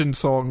Redemption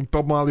song,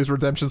 Bob Marley's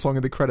Redemption song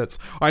in the credits.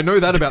 I know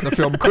that about the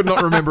film. Could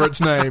not remember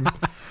its name.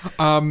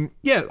 I'm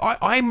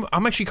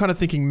actually kind of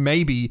thinking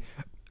maybe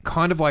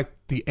kind of like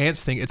the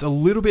ants thing. It's a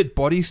little bit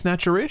body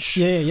snatcher-ish.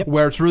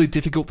 Where it's really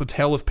difficult to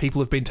tell if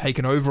people have been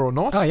taken over or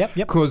not.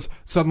 Because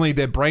suddenly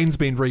their brain's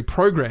been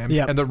reprogrammed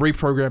and the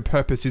reprogrammed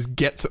purpose is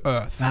get to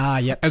Earth.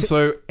 And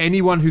so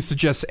anyone who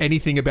suggests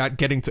anything about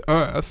getting to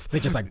Earth, they're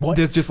just like, what?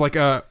 There's just like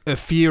a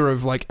fear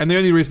of like, and the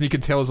only reason you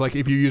can tell is like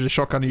if you use a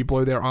shotgun and you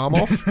blow their arm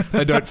off,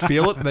 they don't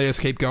feel it and they just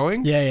keep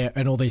going.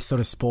 And all these sort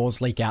of spores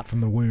leak out from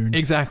the wound.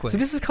 Exactly. So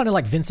this is kind of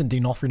like Vincent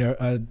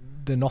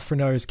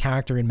D'Onofrio's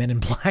character in Men in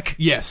Black.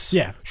 Yes.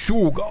 Yeah.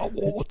 Sugar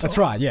water. That's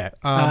right, yeah.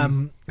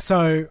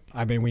 So,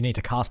 we need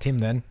to cast him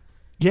then.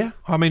 Yeah.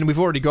 We've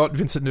already got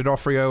Vincent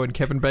D'Onofrio and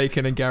Kevin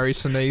Bacon and Gary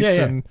Sinise.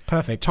 And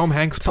perfect. Tom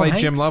Hanks played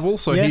Jim Lovell,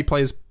 so he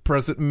plays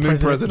Moon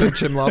President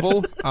Jim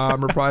Lovell,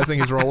 reprising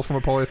his role from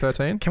Apollo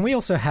 13. Can we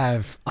also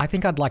have, I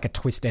think I'd like a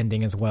twist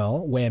ending as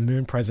well, where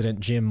Moon President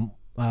Jim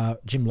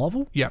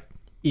Lovell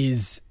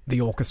is the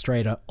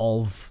orchestrator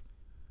of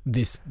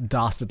this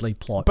dastardly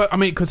plot. But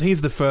because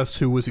he's the first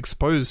who was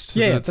exposed to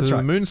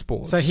the moon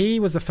spores. So he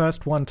was the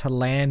first one to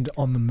land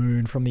on the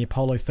moon from the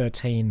Apollo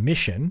 13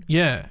 mission.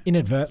 Yeah.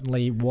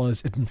 Inadvertently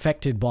was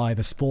infected by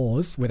the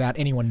spores without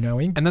anyone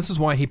knowing. And this is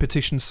why he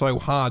petitioned so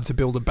hard to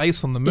build a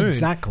base on the moon.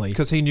 Exactly.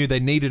 Because he knew they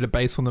needed a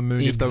base on the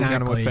moon if they were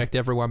going to affect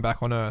everyone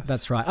back on Earth.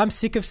 That's right. I'm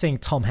sick of seeing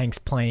Tom Hanks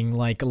playing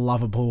like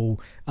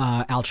lovable,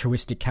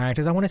 altruistic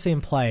characters. I want to see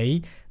him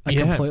play a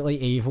completely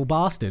evil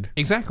bastard.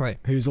 Exactly.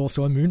 Who's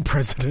also a moon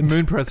president.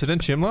 Moon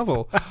President Jim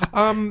Lovell.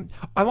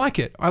 I like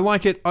it.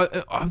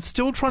 I'm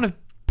still trying to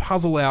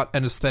puzzle out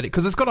an aesthetic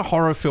because it's got a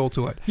horror feel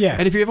to it. Yeah.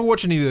 And if you ever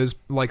watch any of those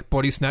like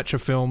body snatcher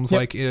films,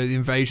 like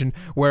Invasion,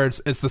 where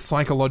it's the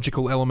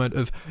psychological element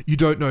of you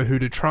don't know who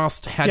to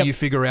trust. How do you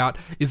figure out,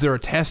 is there a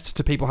test?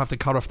 Do people have to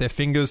cut off their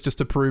fingers just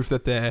to prove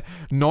that they're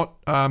not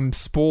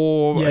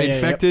spore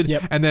infected?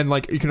 And then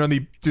like you can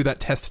only do that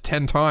test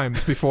 10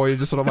 times before you're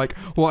just sort of like,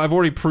 well, I've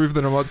already proved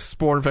that I'm not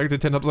spore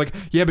infected 10 times. Like,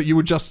 yeah, but you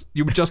were just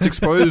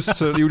exposed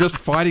to, you were just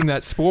fighting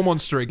that spore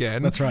monster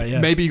again. That's right. Yeah.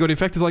 Maybe you got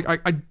infected. It's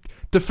like I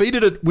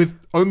defeated it with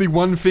only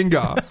one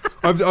finger.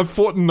 I've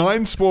fought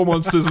 9 spore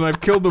monsters and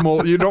I've killed them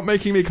all. You're not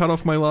making me cut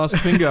off my last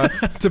finger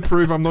to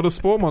prove I'm not a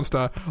spore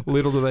monster.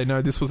 Little do they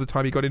know this was the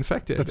time he got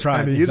infected. That's right.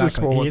 And he is a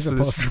spore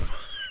monster.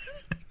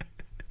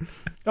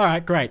 All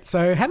right, great.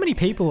 So how many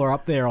people are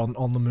up there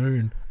on the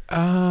moon?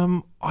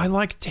 I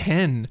like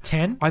 10.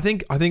 10? I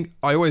think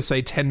I always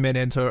say 10 men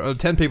enter, or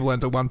 10 people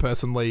enter, 1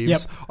 person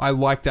leaves. Yep. I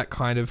like that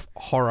kind of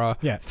horror,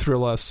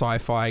 thriller,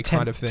 sci-fi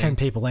kind of thing. 10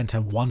 people enter,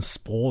 1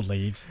 spore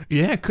leaves.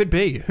 Yeah, could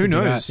be. Who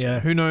knows?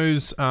 Who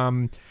knows?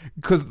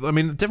 Because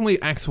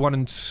definitely Act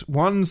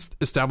 1's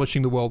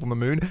establishing the world on the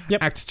moon.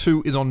 Yep. Act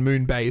 2 is on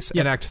moon base,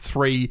 and Act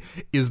 3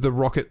 is the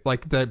rocket,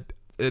 like the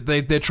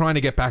they're trying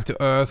to get back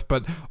to Earth,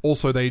 but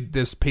also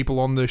there's people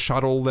on the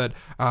shuttle that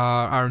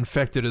are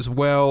infected as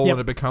well, and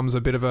it becomes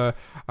a bit of a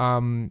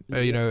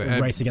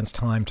race against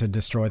time to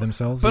destroy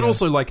themselves. But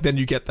also, like, then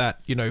you get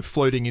that,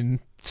 floating in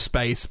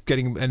space,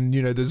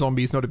 the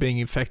zombies not being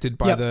infected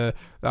by the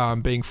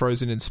being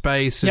frozen in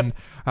space, and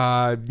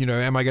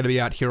am I going to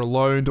be out here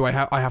alone? Do I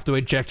have to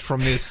eject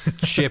from this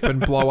ship and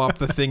blow up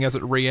the thing as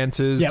it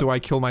re-enters? Do I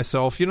kill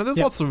myself? There's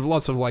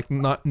lots of like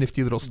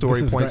nifty little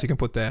story points you can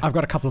put there. I've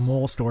got a couple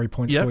more story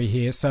points for you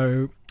here.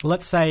 So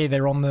let's say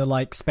they're on the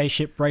like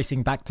spaceship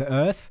racing back to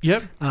Earth.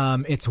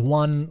 It's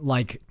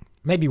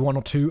maybe one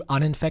or two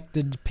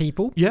uninfected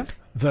people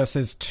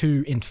versus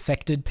 2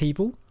 infected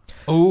people.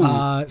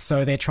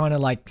 So they're trying to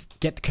like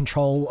get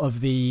control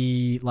of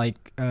the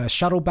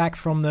shuttle back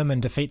from them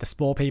and defeat the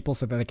spore people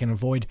so that they can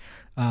avoid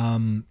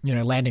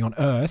landing on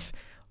Earth.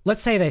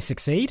 Let's say they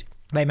succeed.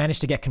 They manage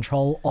to get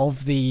control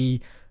of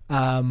the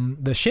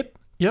ship.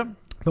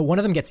 But one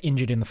of them gets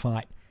injured in the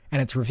fight, and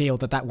it's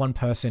revealed that one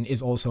person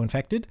is also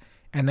infected,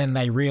 and then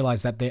they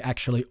realize that they're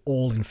actually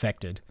all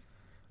infected.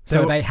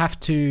 So they have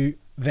to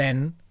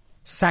then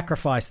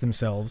sacrifice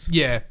themselves.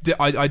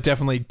 I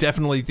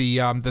definitely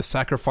the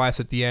sacrifice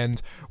at the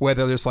end, where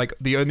they're just like,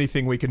 the only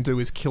thing we can do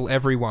is kill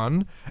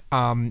everyone,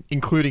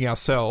 including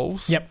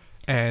ourselves.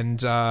 And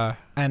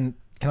can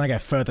I go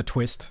further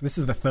twist? This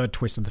is the 3rd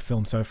twist of the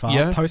film so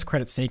far.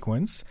 Post-credit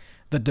sequence,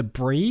 the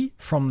debris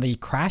from the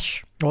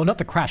crash, well, not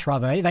the crash,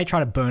 rather, they try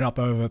to burn up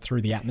over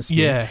through the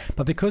atmosphere.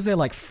 But because they're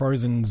like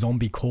frozen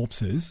zombie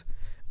corpses,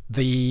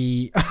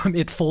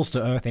 it falls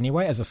to Earth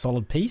anyway as a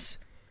solid piece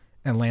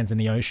and lands in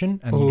the ocean,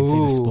 and you can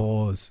see the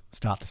spores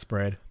start to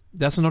spread.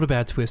 That's not a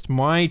bad twist.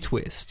 My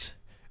twist,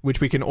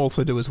 which we can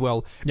also do as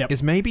well,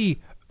 is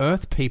maybe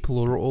Earth people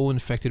are all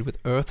infected with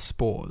Earth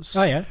spores.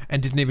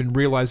 And didn't even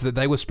realize that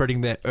they were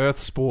spreading their Earth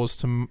spores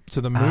to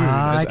the moon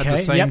at the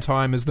same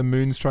time as the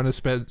moon's trying to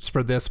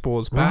spread their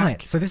spores back.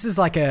 Right. So this is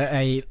like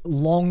a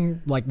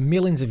long, like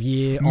millions of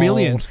year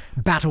old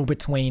battle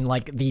between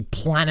like the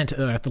planet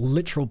Earth, the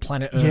literal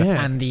planet Earth,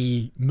 and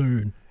the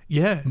moon.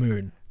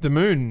 Moon. The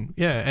moon,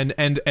 and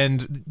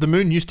the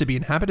moon used to be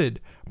inhabited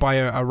by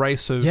a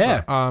race of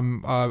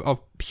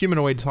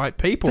humanoid type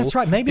people. That's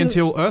right. Maybe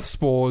until Earth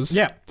spores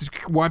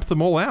wiped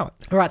them all out.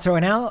 All right. So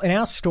in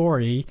our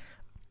story,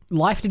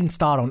 life didn't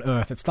start on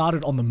Earth; it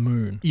started on the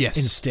moon.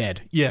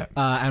 Instead.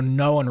 And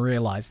no one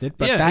realized it.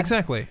 But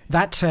exactly.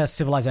 That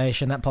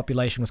civilization, that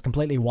population was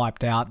completely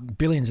wiped out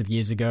billions of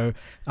years ago.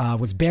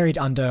 Was buried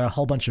under a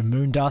whole bunch of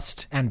moon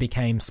dust and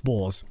became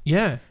spores.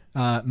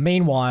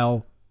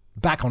 Meanwhile,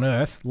 back on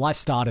Earth, life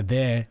started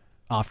there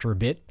after a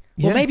bit.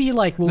 Well, maybe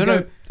like we'll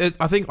go.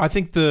 I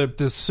think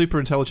the super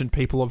intelligent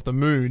people of the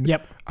moon.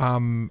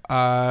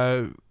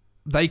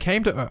 They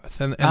came to Earth,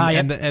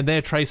 and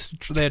their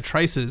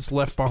traces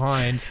left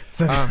behind.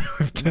 So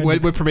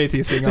we're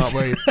Prometheusing, aren't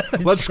we?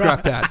 Let's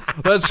scrap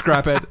that. Let's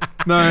scrap it.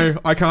 No,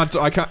 I can't.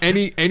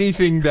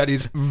 Anything that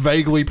is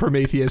vaguely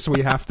Prometheus,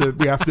 we have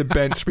to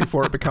bench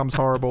before it becomes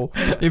horrible.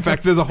 In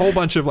fact, there's a whole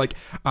bunch of like,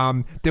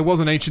 there was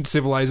an ancient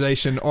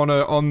civilization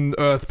on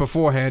Earth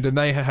beforehand, and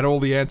they had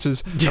all the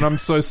answers. And I'm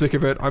so sick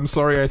of it. I'm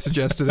sorry I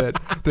suggested it.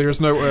 There is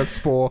no Earth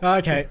spore.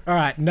 Okay, all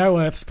right, no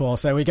Earth spore.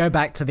 So we go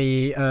back to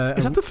the.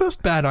 Is that the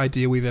first bad idea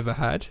we've ever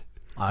had?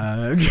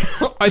 I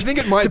think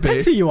it might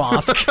depends be. Who you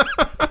ask.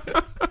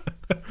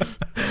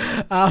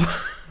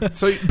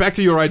 So back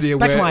to your idea,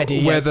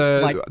 where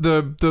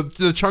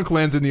the chunk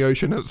lands in the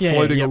ocean, it's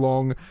floating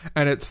along,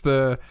 and it's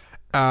the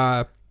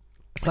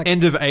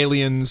end of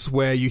Aliens,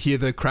 where you hear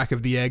the crack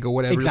of the egg or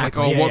whatever.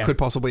 Exactly, it's like, what could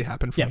possibly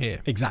happen from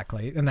here?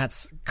 Exactly, and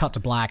that's cut to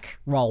black.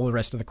 Roll the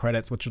rest of the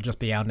credits, which will just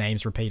be our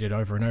names repeated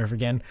over and over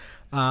again.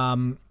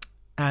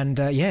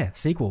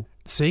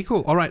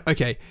 Sequel. All right,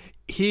 okay.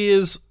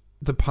 Here's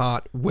the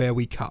part where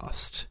we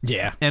cast.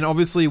 And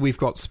obviously we've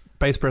got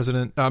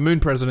Moon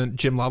President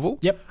Jim Lovell.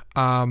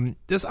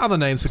 There's other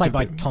names. Played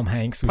by Tom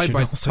Hanks. Played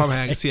by Tom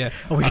Hanks, Are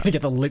we going to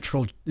get the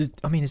literal...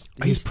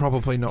 he's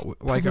probably not...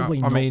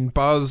 I mean,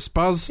 Buzz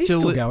he's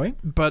still going.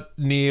 But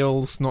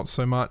Neil's not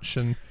so much.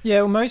 And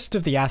most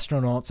of the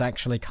astronauts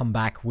actually come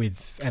back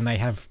with... And they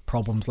have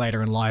problems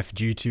later in life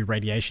due to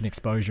radiation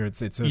exposure.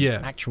 It's an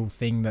actual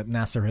thing that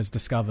NASA has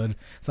discovered.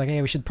 It's like,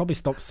 we should probably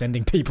stop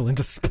sending people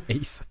into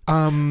space.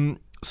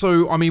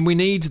 So, I mean, we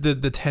need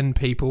the 10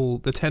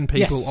 people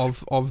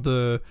of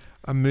the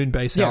moon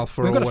base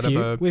alpha or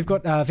whatever. We've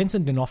got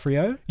Vincent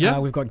D'Onofrio.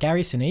 We've got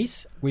Gary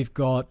Sinise. We've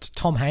got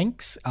Tom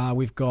Hanks.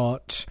 We've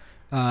got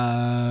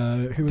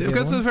We've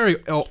got the very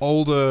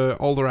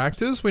older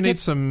actors. We need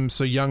some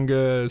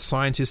younger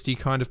scientisty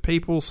kind of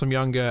people, some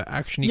younger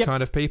actiony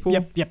kind of people.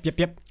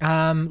 Yep.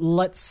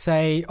 Let's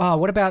say,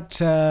 what about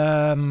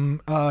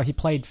he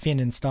played Finn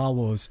in Star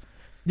Wars.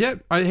 Yeah,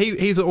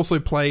 he's also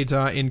played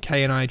in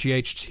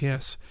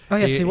KNIGHTS. Oh,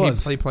 yes, he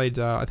was. He played,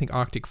 I think,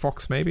 Arctic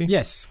Fox, maybe.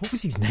 Yes. What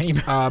was his name?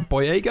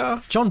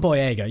 Boyega. John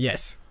Boyega,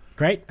 yes.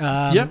 Great.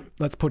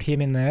 Let's put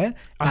him in there.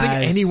 I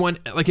think anyone,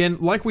 again,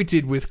 like we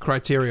did with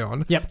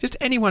Criterion, just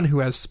anyone who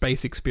has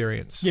space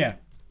experience. Yeah.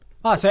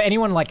 So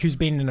anyone who's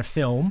been in a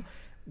film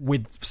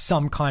with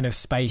some kind of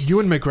space.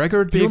 Ewan McGregor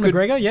would be Ewan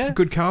McGregor, yeah.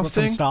 good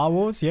casting. From Star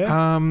Wars,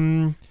 yeah.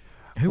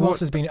 Who else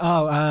has been?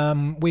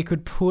 we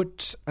could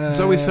put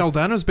Zoe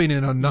Saldana's been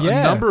in a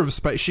number of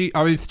space.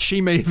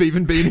 She may have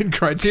even been in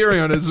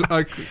Criterion as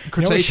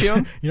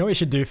Criterion. You know what we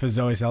should do for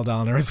Zoe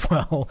Saldana as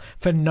well?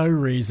 For no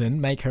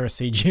reason, make her a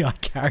CGI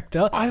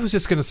character. I was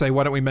just going to say,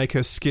 why don't we make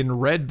her skin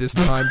red this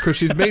time? Because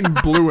she's been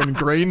blue and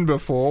green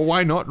before.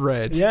 Why not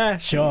red? Yeah,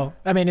 sure.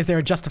 I mean, is there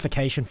a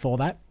justification for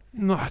that?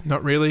 No,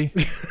 not really.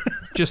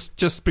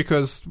 just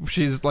because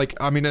she's like,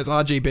 I mean, it's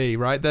RGB,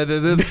 right? They're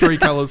the three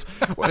colors.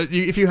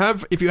 If you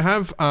have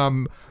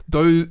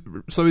those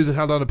Zoe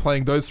Saldana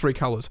playing those three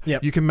colors,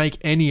 you can make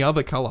any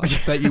other color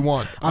that you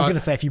want. I was going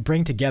to say, if you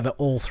bring together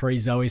all three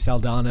Zoe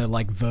Saldana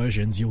like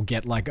versions, you'll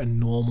get like a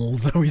normal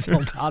Zoe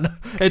Saldana.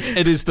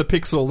 It is the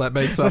pixel that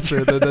makes up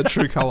the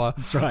true color.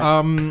 That's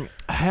right.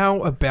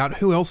 How about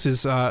who else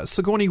is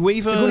Sigourney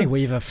Weaver? Sigourney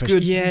Weaver, for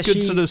good,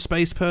 good sort of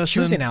space person. She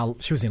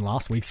was in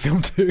last week's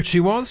film too. She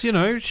was,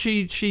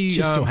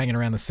 she's still hanging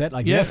around the set,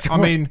 I guess. I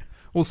mean,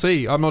 we'll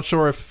see. I'm not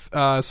sure if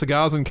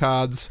Cigars and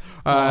Cards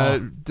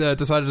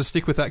decided to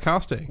stick with that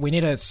casting. We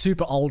need a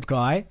super old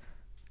guy.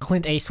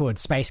 Clint Eastwood,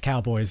 Space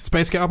Cowboys.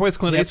 Space Cowboys,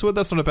 Clint Eastwood.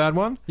 That's not a bad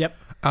one. Yep.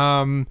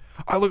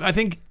 I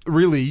think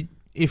really,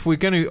 if we're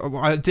going to,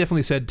 I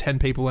definitely said 10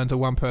 people enter,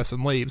 one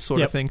person leaves,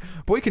 sort of thing.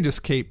 But we can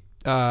just keep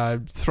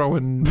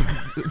throwing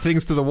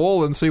things to the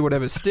wall and see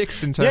whatever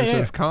sticks in terms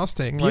of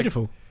casting.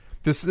 Beautiful.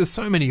 There's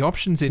so many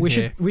options in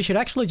here. We should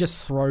actually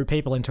just throw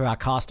people into our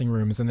casting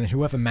rooms, and then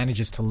whoever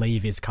manages to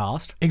leave is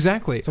cast.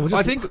 Exactly. So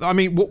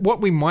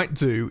what we might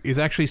do is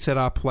actually set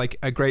up like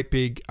a great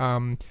big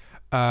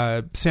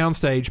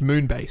soundstage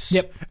moon base.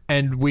 Yep.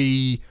 And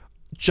we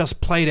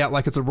just played out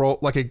like it's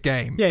a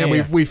game. Yeah,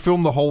 and we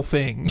filmed the whole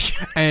thing.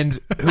 And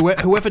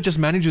whoever just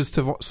manages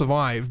to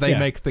survive, they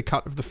make the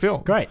cut of the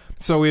film. Great.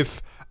 So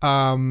if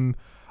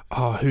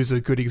who's a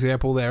good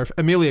example there? If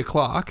Emilia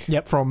Clarke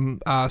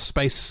from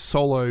Space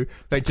Solo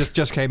that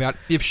just came out.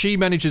 If she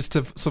manages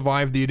to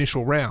survive the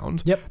initial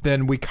round,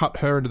 then we cut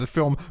her into the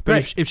film.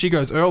 But if she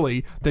goes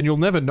early, then you'll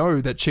never know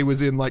that she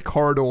was in like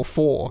Corridor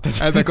 4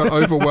 and they got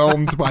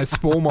overwhelmed by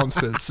spore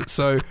monsters.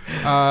 So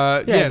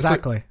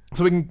exactly.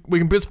 So we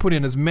can just put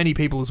in as many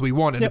people as we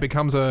want, and it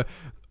becomes a.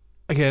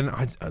 Again,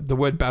 the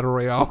word battle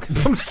royale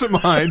comes to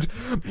mind.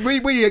 We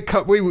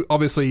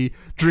obviously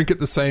drink at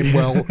the same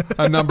well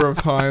a number of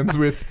times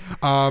with.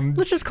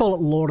 Let's just call it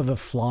Lord of the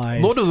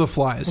Flies. Lord of the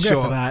Flies, we'll sure.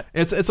 Go for that.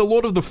 It's a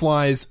Lord of the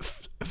Flies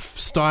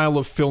style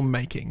of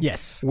filmmaking.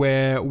 Yes,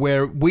 where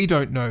we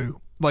don't know.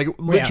 Like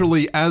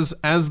literally, as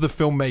the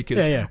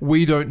filmmakers,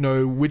 we don't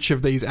know which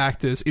of these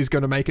actors is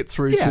going to make it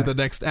through to the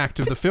next act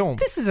of the film.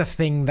 This is a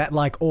thing that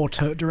like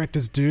auteur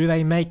directors do.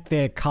 They make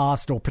their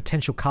cast or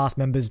potential cast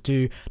members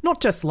do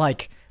not just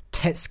like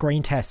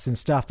screen tests and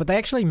stuff, but they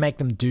actually make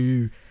them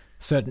do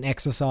certain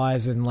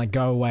exercises and like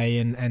go away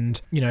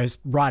and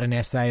write an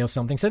essay or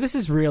something. So this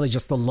is really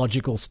just the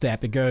logical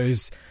step. It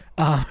goes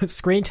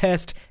screen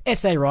test,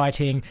 essay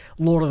writing,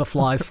 Lord of the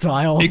Flies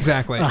style.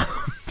 Exactly.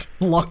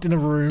 Locked in a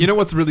room. You know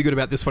what's really good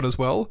about this one as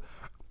well?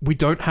 We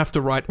don't have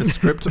to write a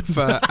script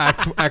for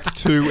Act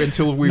 2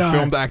 until we've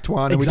filmed Act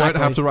 1, and we don't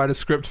have to write a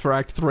script for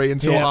Act 3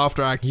 until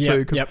after Act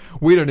 2, because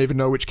we don't even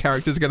know which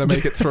character's going to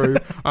make it through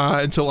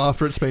until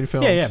after it's been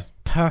filmed. Yeah.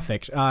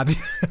 Perfect.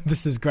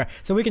 This is great.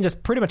 So we can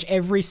just pretty much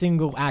every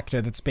single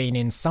actor that's been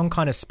in some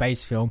kind of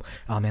space film.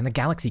 Oh man, the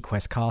Galaxy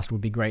Quest cast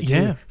would be great too.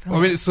 Yeah. I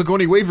mean, it's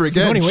Sigourney Weaver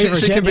again.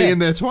 She can be in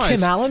there twice.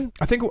 Tim Allen?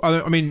 I think,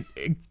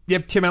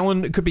 Tim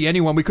Allen. It could be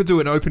anyone. We could do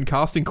an open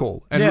casting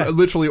call. And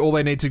literally all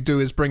they need to do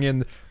is bring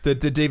in the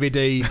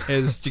DVD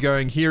as you're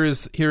going, here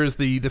is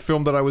the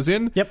film that I was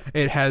in. Yep.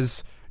 It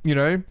has,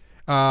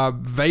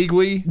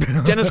 vaguely,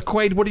 Dennis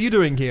Quaid, what are you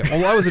doing here?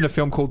 Well, I was in a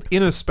film called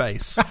Inner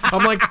Space.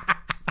 I'm like...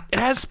 It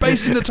has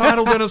space in the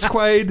title, Dennis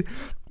Quaid.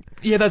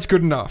 Yeah, that's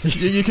good enough.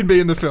 You can be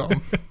in the film.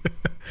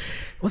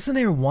 Wasn't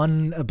there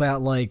one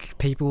about like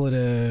people at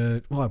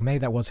a... Well, maybe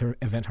that was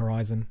Event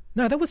Horizon.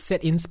 No, that was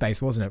set in space,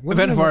 wasn't it?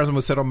 Event Horizon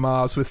was set on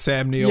Mars with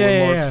Sam Neill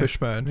and Lawrence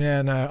Fishburne.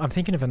 Yeah, no, I'm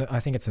thinking of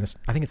I think it's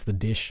The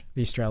Dish,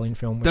 the Australian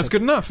film. That's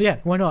good enough. Yeah,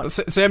 why not?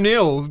 Sam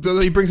Neill,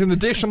 he brings in The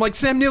Dish. I'm like,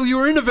 Sam Neill, you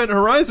were in Event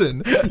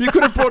Horizon. You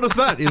could have brought us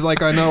that. He's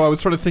like, I know, I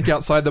was trying to think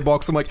outside the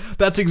box. I'm like,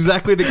 that's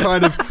exactly the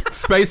kind of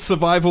space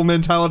survival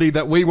mentality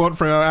that we want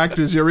from our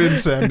actors. You're in,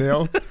 Sam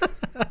Neill.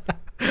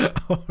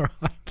 All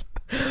right.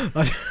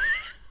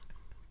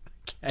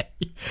 Okay.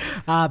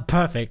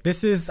 Perfect.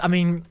 This is,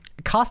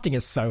 casting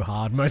is so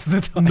hard most of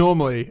the time.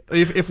 Normally,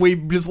 if we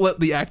just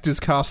let the actors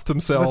cast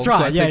themselves, that's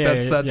right. I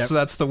think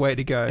that's the way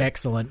to go.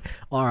 Excellent.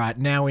 All right,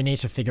 now we need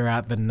to figure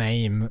out the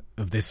name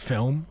of this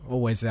film.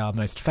 Always our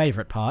most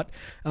favourite part.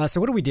 So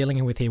what are we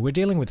dealing with here? We're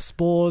dealing with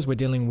spores. We're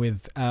dealing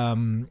with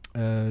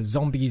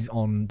zombies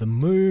on the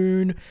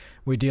moon.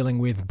 We're dealing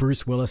with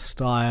Bruce Willis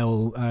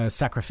style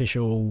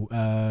sacrificial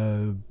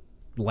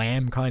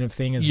lamb kind of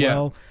thing as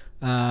well.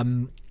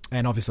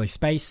 And obviously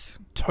space.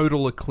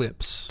 Total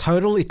Eclipse.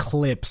 Total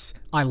Eclipse.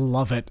 I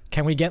love it.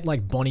 Can we get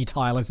like Bonnie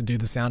Tyler to do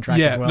the soundtrack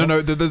as well?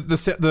 No.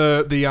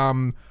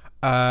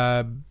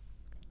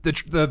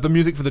 the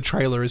music for the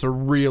trailer is a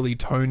really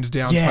toned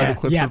down Total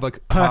Eclipse of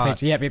like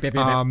perfect. Yep.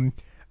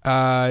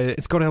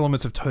 It's got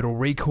elements of Total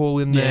Recall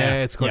in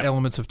there. It's got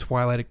elements of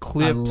Twilight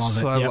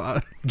Eclipse. I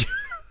love it.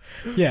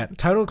 Yeah,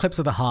 Total Eclipse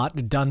of the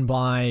Heart, done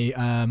by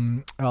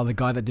the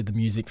guy that did the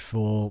music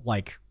for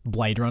like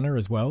Blade Runner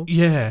as well.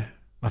 Yeah.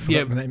 I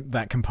forgot the name,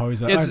 that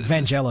composer.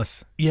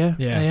 Vangelis. Yeah.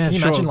 Can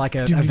you imagine like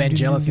a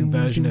Vangelis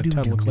version of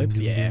Total Eclipse?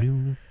 Yeah.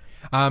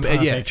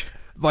 Perfect.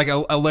 Like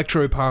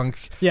electropunk.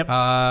 Yep.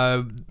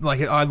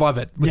 Like I love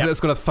it. Yep. It's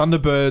got a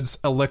Thunderbirds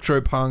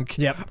electropunk.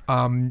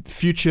 Yep.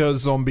 Future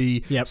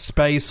zombie. Yep.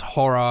 Space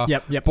horror.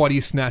 Yep. Body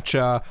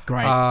snatcher.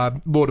 Great.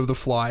 Lord of the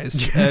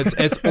Flies.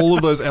 it's all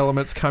of those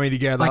elements coming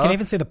together. I can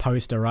even see the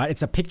poster. Right,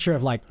 it's a picture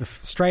of like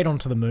straight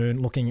onto the moon,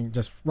 looking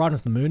just right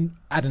onto the moon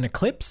at an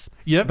eclipse.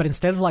 Yep. But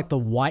instead of like the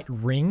white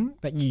ring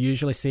that you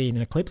usually see in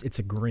an eclipse, it's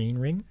a green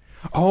ring.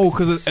 Oh,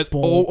 because it's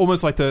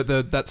almost like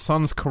that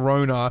sun's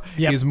corona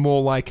is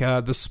more like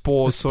the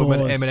spores sort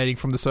of emanating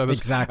from the surface.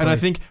 Exactly. And I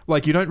think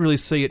like you don't really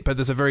see it, but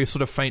there's a very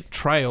sort of faint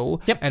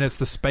trail, and it's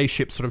the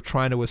spaceship sort of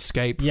trying to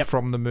escape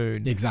from the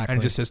moon. Exactly.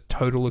 And it just says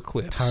Total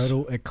Eclipse.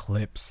 Total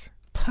Eclipse.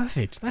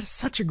 Perfect. That's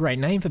such a great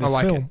name for this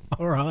film.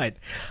 All right.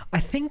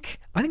 I think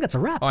that's a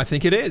wrap. I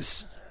think it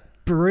is.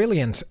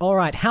 Brilliant. All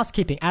right,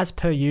 housekeeping. As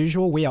per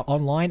usual, we are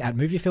online at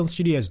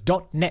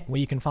moviefilmstudios.net, where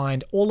you can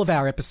find all of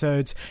our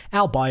episodes,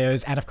 our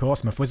bios, and of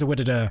course,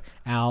 Mfwizawidada,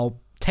 our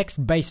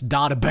text-based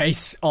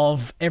database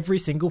of every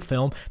single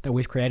film that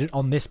we've created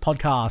on this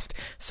podcast.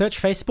 Search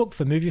Facebook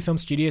for Movie Film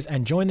Studios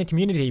and join the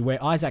community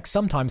where Isaac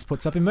sometimes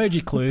puts up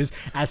emoji clues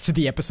as to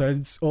the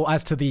episodes or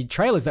as to the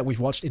trailers that we've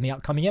watched in the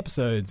upcoming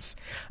episodes.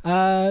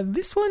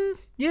 This one,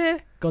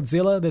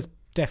 Godzilla, there's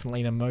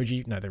definitely an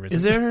emoji. No, there isn't.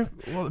 Is there?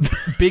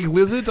 Big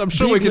Lizard? I'm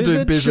sure Big we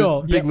could do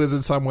sure. Big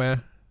Lizard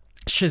somewhere.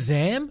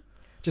 Shazam?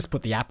 Just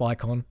put the app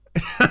icon.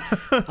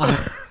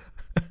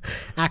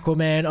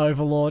 Aquaman,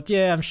 Overlord.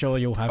 Yeah, I'm sure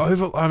you'll have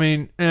it. I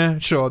mean,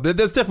 sure.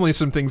 There's definitely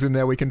some things in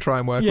there we can try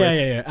and work with.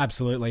 Yeah,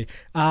 absolutely.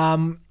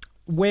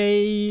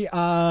 We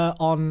are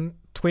on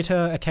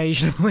Twitter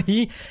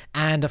occasionally,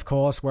 and of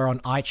course we're on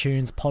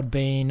iTunes,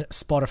 Podbean,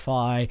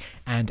 Spotify,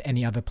 and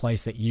any other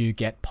place that you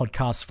get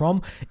podcasts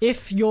from.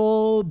 If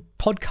your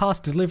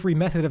podcast delivery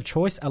method of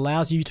choice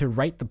allows you to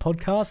rate the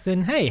podcast,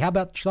 then hey, how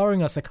about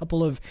throwing us a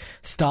couple of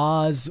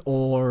stars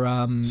or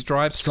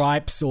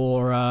stripes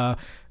or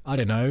I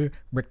don't know,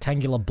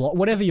 rectangular block,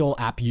 whatever your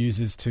app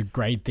uses to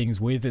grade things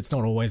with. It's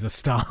not always a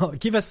star.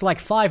 Give us like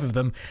 5 of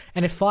them.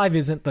 And if 5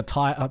 isn't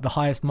the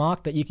highest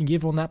mark that you can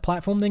give on that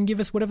platform, then give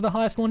us whatever the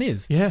highest one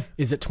is. Yeah.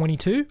 Is it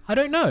 22? I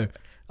don't know.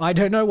 I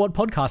don't know what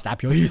podcast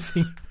app you're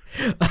using.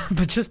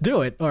 But just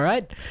do it, all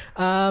right?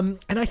 And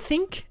I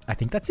think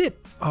that's it.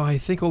 I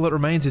think all that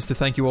remains is to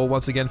thank you all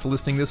once again for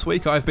listening this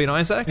week. I've been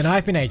Isaac. And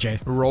I've been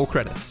AJ. Roll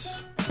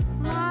credits.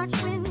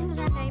 March wind